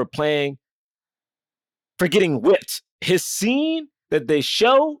Oscar for getting whipped. His scene that they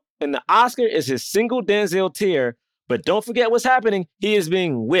show in the Oscar is his single Denzel tear, but don't forget what's happening. He is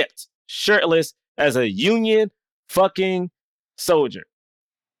being whipped, shirtless, as a Union fucking soldier.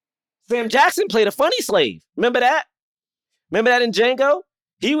 Sam Jackson played a funny slave. Remember that? Remember that in Django?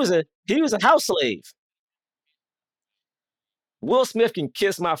 He was a house slave. Will Smith can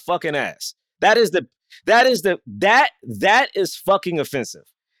kiss my fucking ass. That is fucking offensive.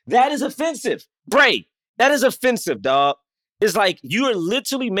 That is offensive. Bray, that is offensive, dog. It's like you are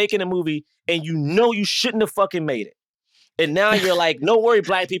literally making a movie and you know you shouldn't have fucking made it. And now you're like, no worry,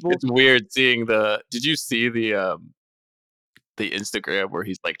 Black people. It's weird seeing did you see the Instagram where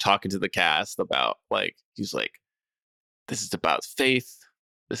he's like talking to the cast about like, he's like, this is about faith.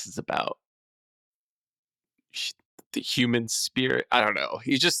 This is about the human spirit. I don't know.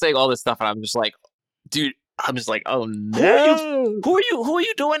 He's just saying all this stuff. And I'm just like, dude, oh no. Who are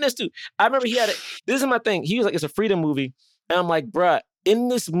you doing this to? I remember this is my thing. He was like, it's a freedom movie. And I'm like, bruh, in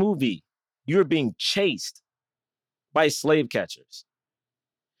this movie, you're being chased by slave catchers.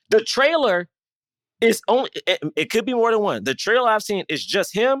 The trailer it could be more than one. The trailer I've seen is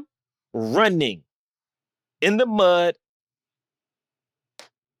just him running in the mud.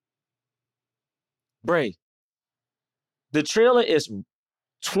 Bray, the trailer is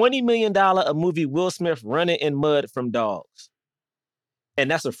 $20 million a movie Will Smith running in mud from dogs. And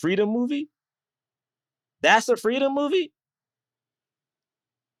that's a freedom movie? That's a freedom movie?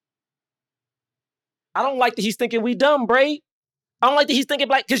 I don't like that he's thinking we dumb, Bray. I don't like that he's thinking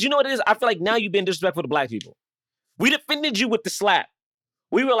black, because you know what it is? I feel like now you've been disrespectful to black people. We defended you with the slap.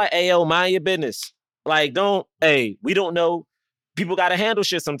 We were like, hey, yo, mind your business. Like, we don't know. People got to handle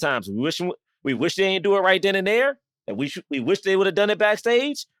shit sometimes. We wish they didn't do it right then and there. And we wish they would have done it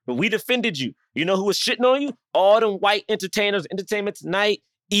backstage. But we defended you. You know who was shitting on you? All them white entertainers, Entertainment Tonight,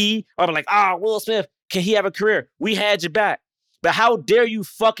 are like, Will Smith, can he have a career? We had your back. But how dare you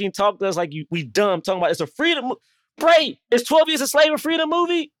fucking talk to us like we dumb, talking about it's a freedom movie. Bray, is 12 Years a Slave a freedom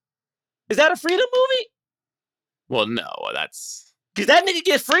movie? Is that a freedom movie? Well, no, that's... Because that nigga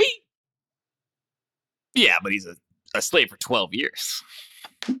get free? Yeah, but he's a slave for 12 years.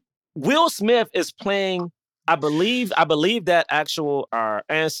 Will Smith is playing, I believe that actual our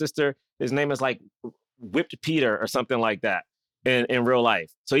ancestor, his name is like Whipped Peter or something like that in real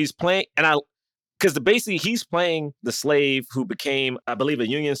life. So he's playing, because basically he's playing the slave who became, I believe, a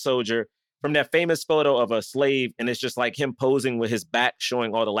Union soldier from that famous photo of a slave, and it's just like him posing with his back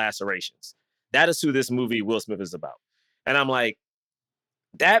showing all the lacerations. That is who this movie Will Smith is about. And I'm like,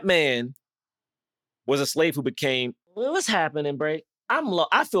 that man was a slave who became, what's happening, Bray?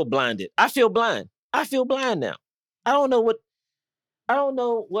 I feel blinded. I feel blind. I feel blind now. I don't know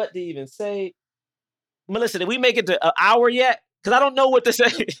what to even say. Melissa, did we make it to an hour yet? Because I don't know what to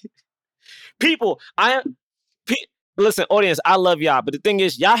say. Listen, audience, I love y'all. But the thing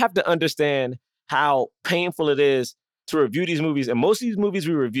is, y'all have to understand how painful it is to review these movies. And most of these movies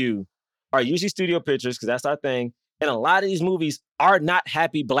we review are usually studio pictures, because that's our thing. And a lot of these movies are not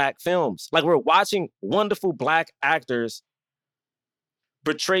happy black films. Like, we're watching wonderful black actors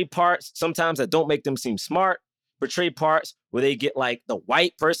portray parts sometimes that don't make them seem smart, portray parts where they get like the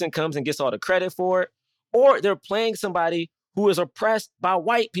white person comes and gets all the credit for it, or they're playing somebody who is oppressed by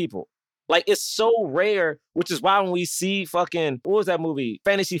white people. Like, it's so rare, which is why when we see fucking, what was that movie?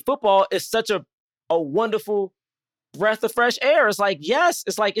 Fantasy Football is such a wonderful breath of fresh air. It's like, yes,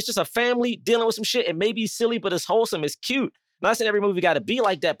 it's just a family dealing with some shit. It may be silly, but it's wholesome, it's cute. I'm not saying every movie got to be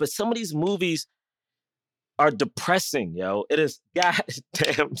like that, but some of these movies are depressing, yo. It is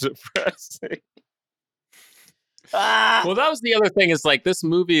goddamn depressing. Well, that was the other thing, is like this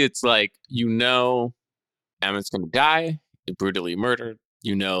movie, it's like, Emmett's going to die, brutally murdered.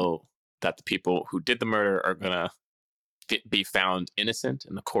 You know that the people who did the murder are going to be found innocent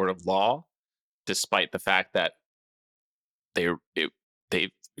in the court of law, despite the fact that they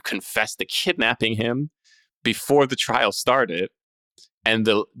confessed to kidnapping him before the trial started. And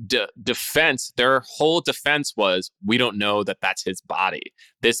the defense, their whole defense was, we don't know that that's his body.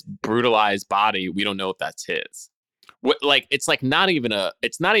 This brutalized body, we don't know if that's his. It's not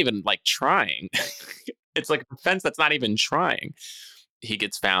even like trying. It's like a defense that's not even trying. He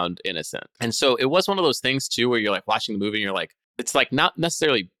gets found innocent. And so it was one of those things too, where you're like watching the movie and you're like, it's like not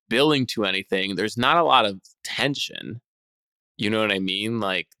necessarily building to anything. There's not a lot of tension. You know what I mean?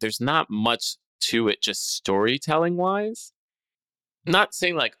 Like, there's not much to it, just storytelling wise. Not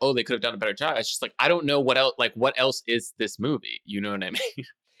saying like, oh, they could have done a better job. It's just like, I don't know what else is this movie? You know what I mean?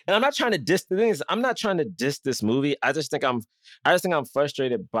 And I'm not trying to diss the things. I'm not trying to diss this movie. I just think I'm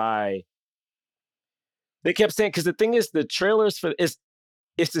frustrated by. They kept saying, because the thing is, the trailers for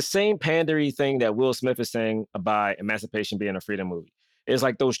it's the same pandery thing that Will Smith is saying about Emancipation being a freedom movie. It's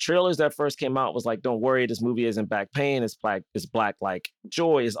like those trailers that first came out was like, don't worry, this movie isn't black pain, it's black like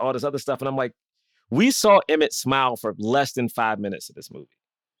joy, it's all this other stuff. And I'm like, we saw Emmett smile for less than 5 minutes of this movie.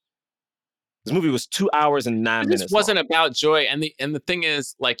 This movie was 2 hours and 9 minutes. This wasn't about joy. And the thing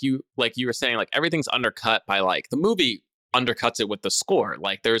is, like you were saying, like everything's undercut by like the movie undercuts it with the score.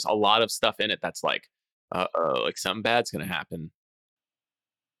 Like there's a lot of stuff in it that's like, like something bad's gonna happen.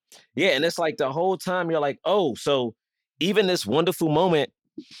 Yeah, and it's like the whole time you're like, oh, so even this wonderful moment,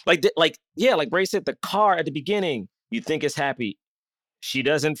 like Bray said, the car at the beginning, you think it's happy. She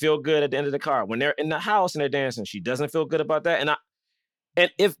doesn't feel good at the end of the car. When they're in the house and they're dancing, she doesn't feel good about that.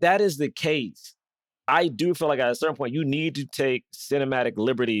 And if that is the case, I do feel like at a certain point, you need to take cinematic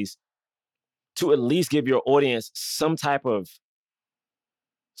liberties to at least give your audience some type of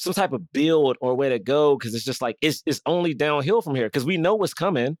build or way to go. Cause it's just like, it's only downhill from here. Cause we know what's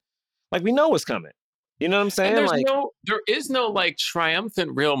coming. Like we know what's coming. You know what I'm saying? And there is no like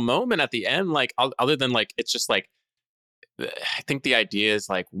triumphant real moment at the end. Like other than like, it's just like, I think the idea is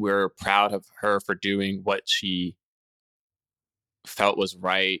like we're proud of her for doing what she felt was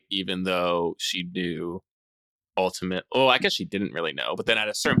right, even though she knew I guess she didn't really know. But then at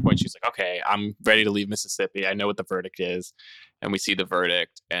a certain point, she's like, okay, I'm ready to leave Mississippi. I know what the verdict is. And we see the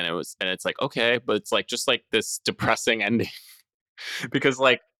verdict and it's like, okay, but it's like just like this depressing ending because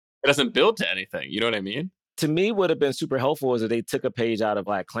like it doesn't build to anything. You know what I mean? To me, would have been super helpful is that they took a page out of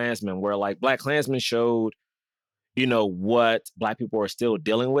Black Klansman, where like Black Klansman showed, what Black people are still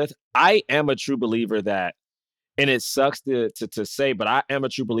dealing with. I am a true believer that, and it sucks to say, but I am a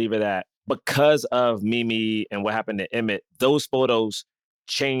true believer that because of Mimi and what happened to Emmett, those photos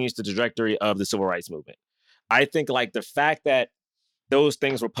changed the trajectory of the civil rights movement. I think like the fact that those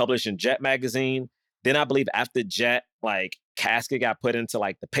things were published in Jet magazine, then I believe after Jet, like casket got put into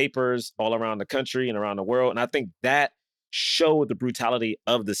like the papers all around the country and around the world. And I think that showed the brutality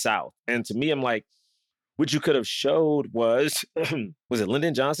of the South. And to me, I'm like, what you could have showed was it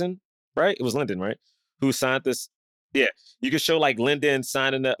Lyndon Johnson, right? It was Lyndon, right? Who signed this. Yeah, you could show like Lyndon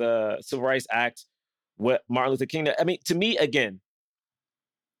signing the Civil Rights Act with Martin Luther King. I mean, to me, again,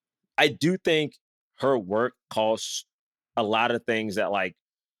 I do think her work caused a lot of things that like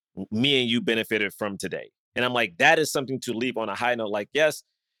me and you benefited from today. And I'm like, that is something to leave on a high note. Like, yes,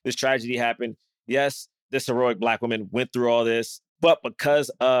 this tragedy happened. Yes, this heroic Black woman went through all this, but because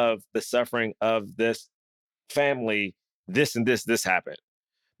of the suffering of this family, this and this happened.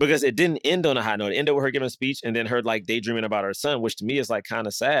 Because it didn't end on a high note. It ended with her giving a speech and then her like daydreaming about her son, which to me is like kind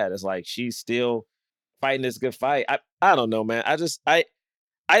of sad. It's like she's still fighting this good fight. I don't know, man.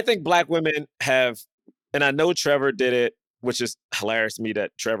 I think Black women have, and I know Trevor did it, which is hilarious to me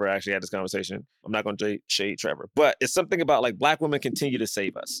that Trevor actually had this conversation. I'm not going to shade Trevor, but it's something about like Black women continue to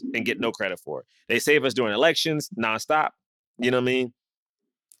save us and get no credit for it. They save us during elections nonstop. You know what I mean?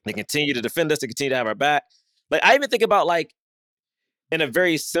 They continue to defend us. They continue to have our back. Like I even think about like, in a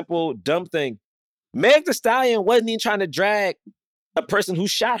very simple, dumb thing, Meg Thee Stallion wasn't even trying to drag a person who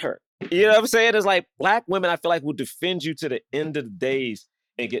shot her. You know what I'm saying? It's like Black women, I feel like, will defend you to the end of the days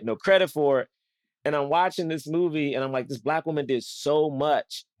and get no credit for it. And I'm watching this movie and I'm like, this Black woman did so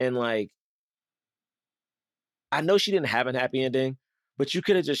much. And like, I know she didn't have a happy ending, but you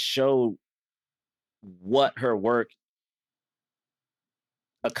could have just showed what her work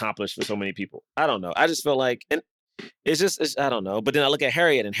accomplished for so many people. I don't know. I just feel like, and it's I don't know. But then I look at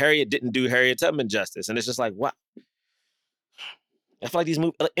Harriet, and Harriet didn't do Harriet Tubman justice. And it's just like, what? I feel like these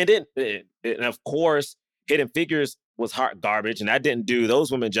movies, and then, and of course, Hidden Figures was hot garbage, and that didn't do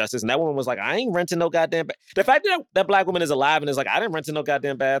those women justice. And that woman was like, I ain't renting no goddamn. The fact that that Black woman is alive and is like, I didn't rent no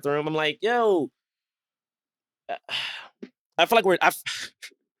goddamn bathroom. I'm like, yo, I feel like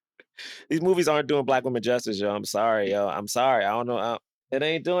these movies aren't doing Black women justice, yo. I'm sorry, yo. I'm sorry. I don't know. It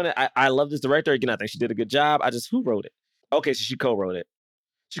ain't doing it. I love this director. Again, I think she did a good job. Who wrote it? Okay, so she co-wrote it.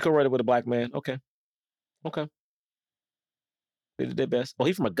 She co-wrote it with a Black man. Okay. They did their best. Oh,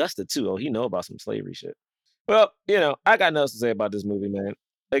 he from Augusta, too. Oh, he know about some slavery shit. Well, I got nothing to say about this movie, man.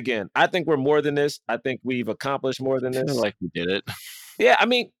 Again, I think we're more than this. I think we've accomplished more than this. I feel like we did it. Yeah, I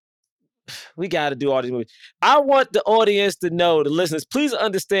mean, we got to do all these movies. I want the audience to know, the listeners, please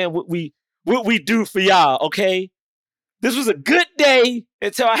understand what we do for y'all, okay? This was a good day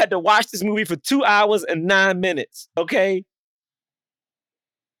until I had to watch this movie for 2 hours and 9 minutes, okay?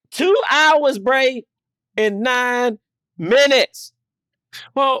 2 hours, Bray, and 9 minutes.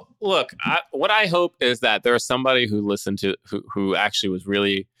 Well, look, what I hope is that there's somebody who listened to, who actually was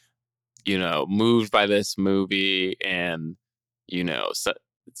really, moved by this movie and, so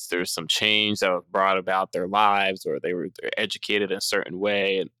there's some change that was brought about their lives, or they're educated in a certain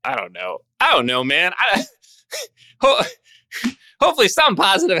way. And I don't know, man. Hopefully something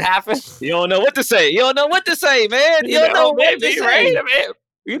positive happens. You don't know what to say. You don't know what to say, man. You don't know what to say. Right? I mean,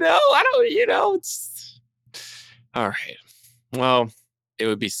 it's all right. Well, it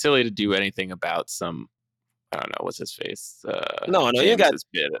would be silly to do anything about some, I don't know, what's his face? No, you ain't got.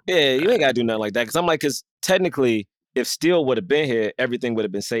 Yeah, you ain't got to do nothing like that. Because technically, if Steele would have been here, everything would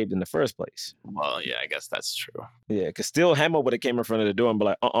have been saved in the first place. Well, yeah, I guess that's true. Yeah, because Steele Hammer would have came in front of the door and be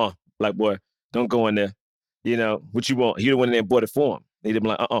like, like, boy, don't go in there. What you want? He'd have went in there and bought it for him. He'd have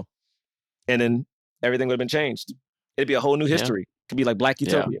been like, And then everything would have been changed. It'd be a whole new history. Yeah. Could be like Black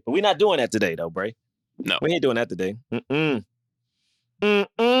Utopia. Yeah. But we're not doing that today, though, Bray. No. We ain't doing that today. All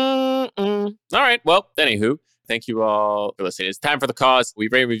right. Well, anywho, thank you all for listening. It's time for The Cause. We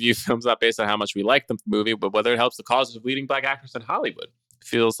rate and review films not based on how much we like the movie, but whether it helps the cause of leading Black actors in Hollywood.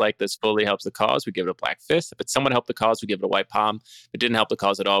 Feels like this fully helps the cause, we give it a black fist. If it's somewhat helped the cause, we give it a white palm. If it didn't help the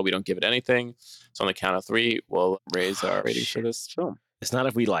cause at all, we don't give it anything. So on the count of 3, we'll raise our rating for this film. It's not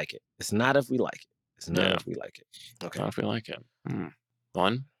if we like it. It's not if we like it. It's none if we like it. Okay. Not if we like it.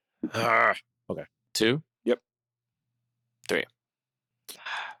 1. Okay. 2. Yep. 3.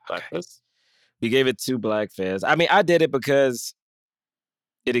 Black Fist. We gave it 2 Black Fist. I mean, I did it because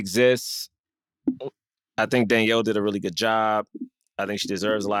it exists. I think Danielle did a really good job. I think she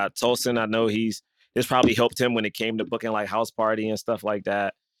deserves a lot. Tolson, I know this probably helped him when it came to booking like House Party and stuff like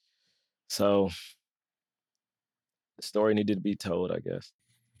that. So the story needed to be told, I guess.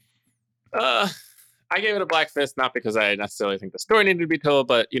 I gave it a Black Fist, not because I necessarily think the story needed to be told,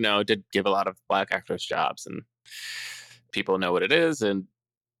 but, you know, it did give a lot of Black actors jobs, and people know what it is, and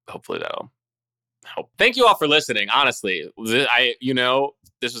hopefully that'll help. Thank you all for listening. Honestly,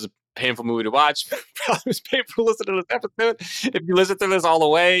 this was a painful movie to watch. Probably was painful to listen to this episode. If you listen to this all the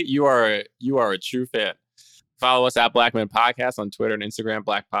way, you are a true fan. Follow us at Black Men Podcast on Twitter and Instagram.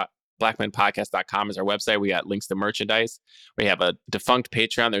 BlackmenPodcast.com is our website. We got links to merchandise. We have a defunct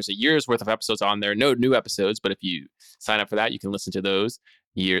Patreon. There's a year's worth of episodes on there. No new episodes, but if you sign up for that, you can listen to those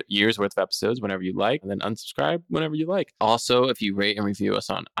year's worth of episodes whenever you like, and then unsubscribe whenever you like. Also, if you rate and review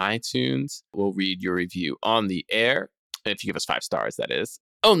us on iTunes, we'll read your review on the air. If you give us 5 stars, that is.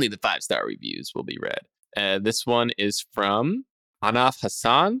 Only the 5-star reviews will be read. This one is from Anaf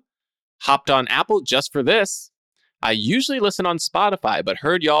Hassan. Hopped on Apple just for this. I usually listen on Spotify, but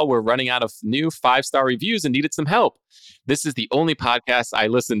heard y'all were running out of new 5-star reviews and needed some help. This is the only podcast I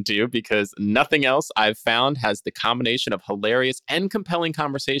listen to because nothing else I've found has the combination of hilarious and compelling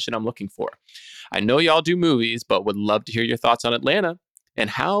conversation I'm looking for. I know y'all do movies, but would love to hear your thoughts on Atlanta and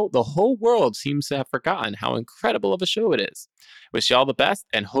how the whole world seems to have forgotten how incredible of a show it is. Wish y'all the best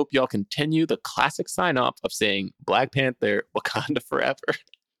and hope y'all continue the classic sign-off of saying Black Panther, Wakanda Forever.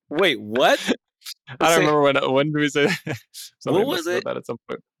 Wait, what? I don't remember when did we say that? What was it? That at some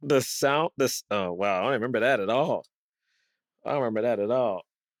point. Oh, wow. I don't remember that at all. I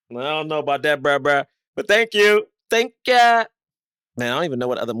don't know about that, bruh. But thank you. Thank you. Man, I don't even know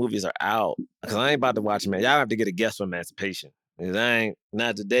what other movies are out. Because I ain't about to watch, man. Y'all have to get a guess for Emancipation. Because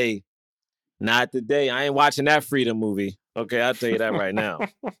not today. Not today. I ain't watching that Freedom movie. Okay, I'll tell you that right now.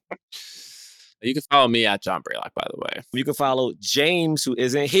 You can follow me at John Braylock, by the way. You can follow James, who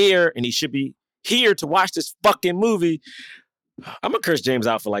isn't here, and he should be here to watch this fucking movie. I'm going to curse James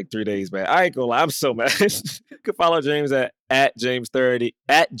out for like 3 days, man. I ain't gonna lie. I'm so mad. You can follow James at James30,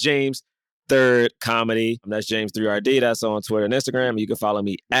 at James Third Comedy. That's James3RD. That's on Twitter and Instagram. You can follow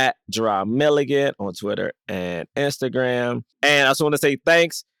me at Gerard Milligan on Twitter and Instagram. And I also want to say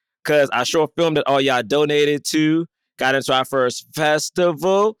thanks because our short film that all y'all donated to got into our first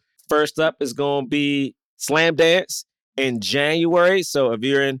festival. First up is going to be Slam Dance in January. So if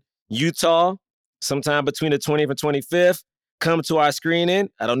you're in Utah, sometime between the 20th and 25th, come to our screening.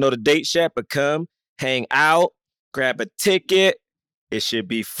 I don't know the date yet, but come, hang out, grab a ticket. It should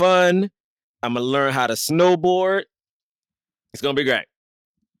be fun. I'm going to learn how to snowboard. It's going to be great.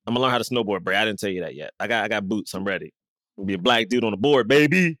 I'm going to learn how to snowboard, Bray. I didn't tell you that yet. I got boots. I'm ready. I'm going to be a black dude on the board,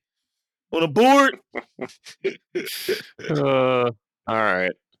 baby. On the board. All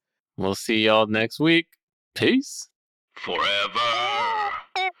right. We'll see y'all next week. Peace. Forever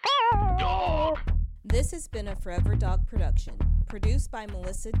Dog. This has been a Forever Dog production, produced by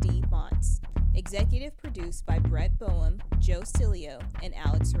Melissa D. Montz, executive produced by Brett Boehm, Joe Cilio, and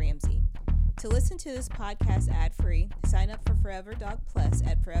Alex Ramsey. To listen to this podcast ad-free, sign up for Forever Dog Plus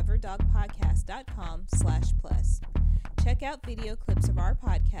at foreverdogpodcast.com/plus. Check out video clips of our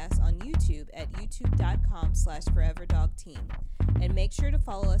podcast on YouTube at youtube.com/foreverdogteam. And make sure to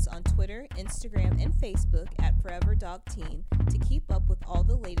follow us on Twitter, Instagram, and Facebook at Forever Dog Team to keep up with all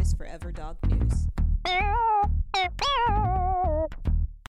the latest Forever Dog news.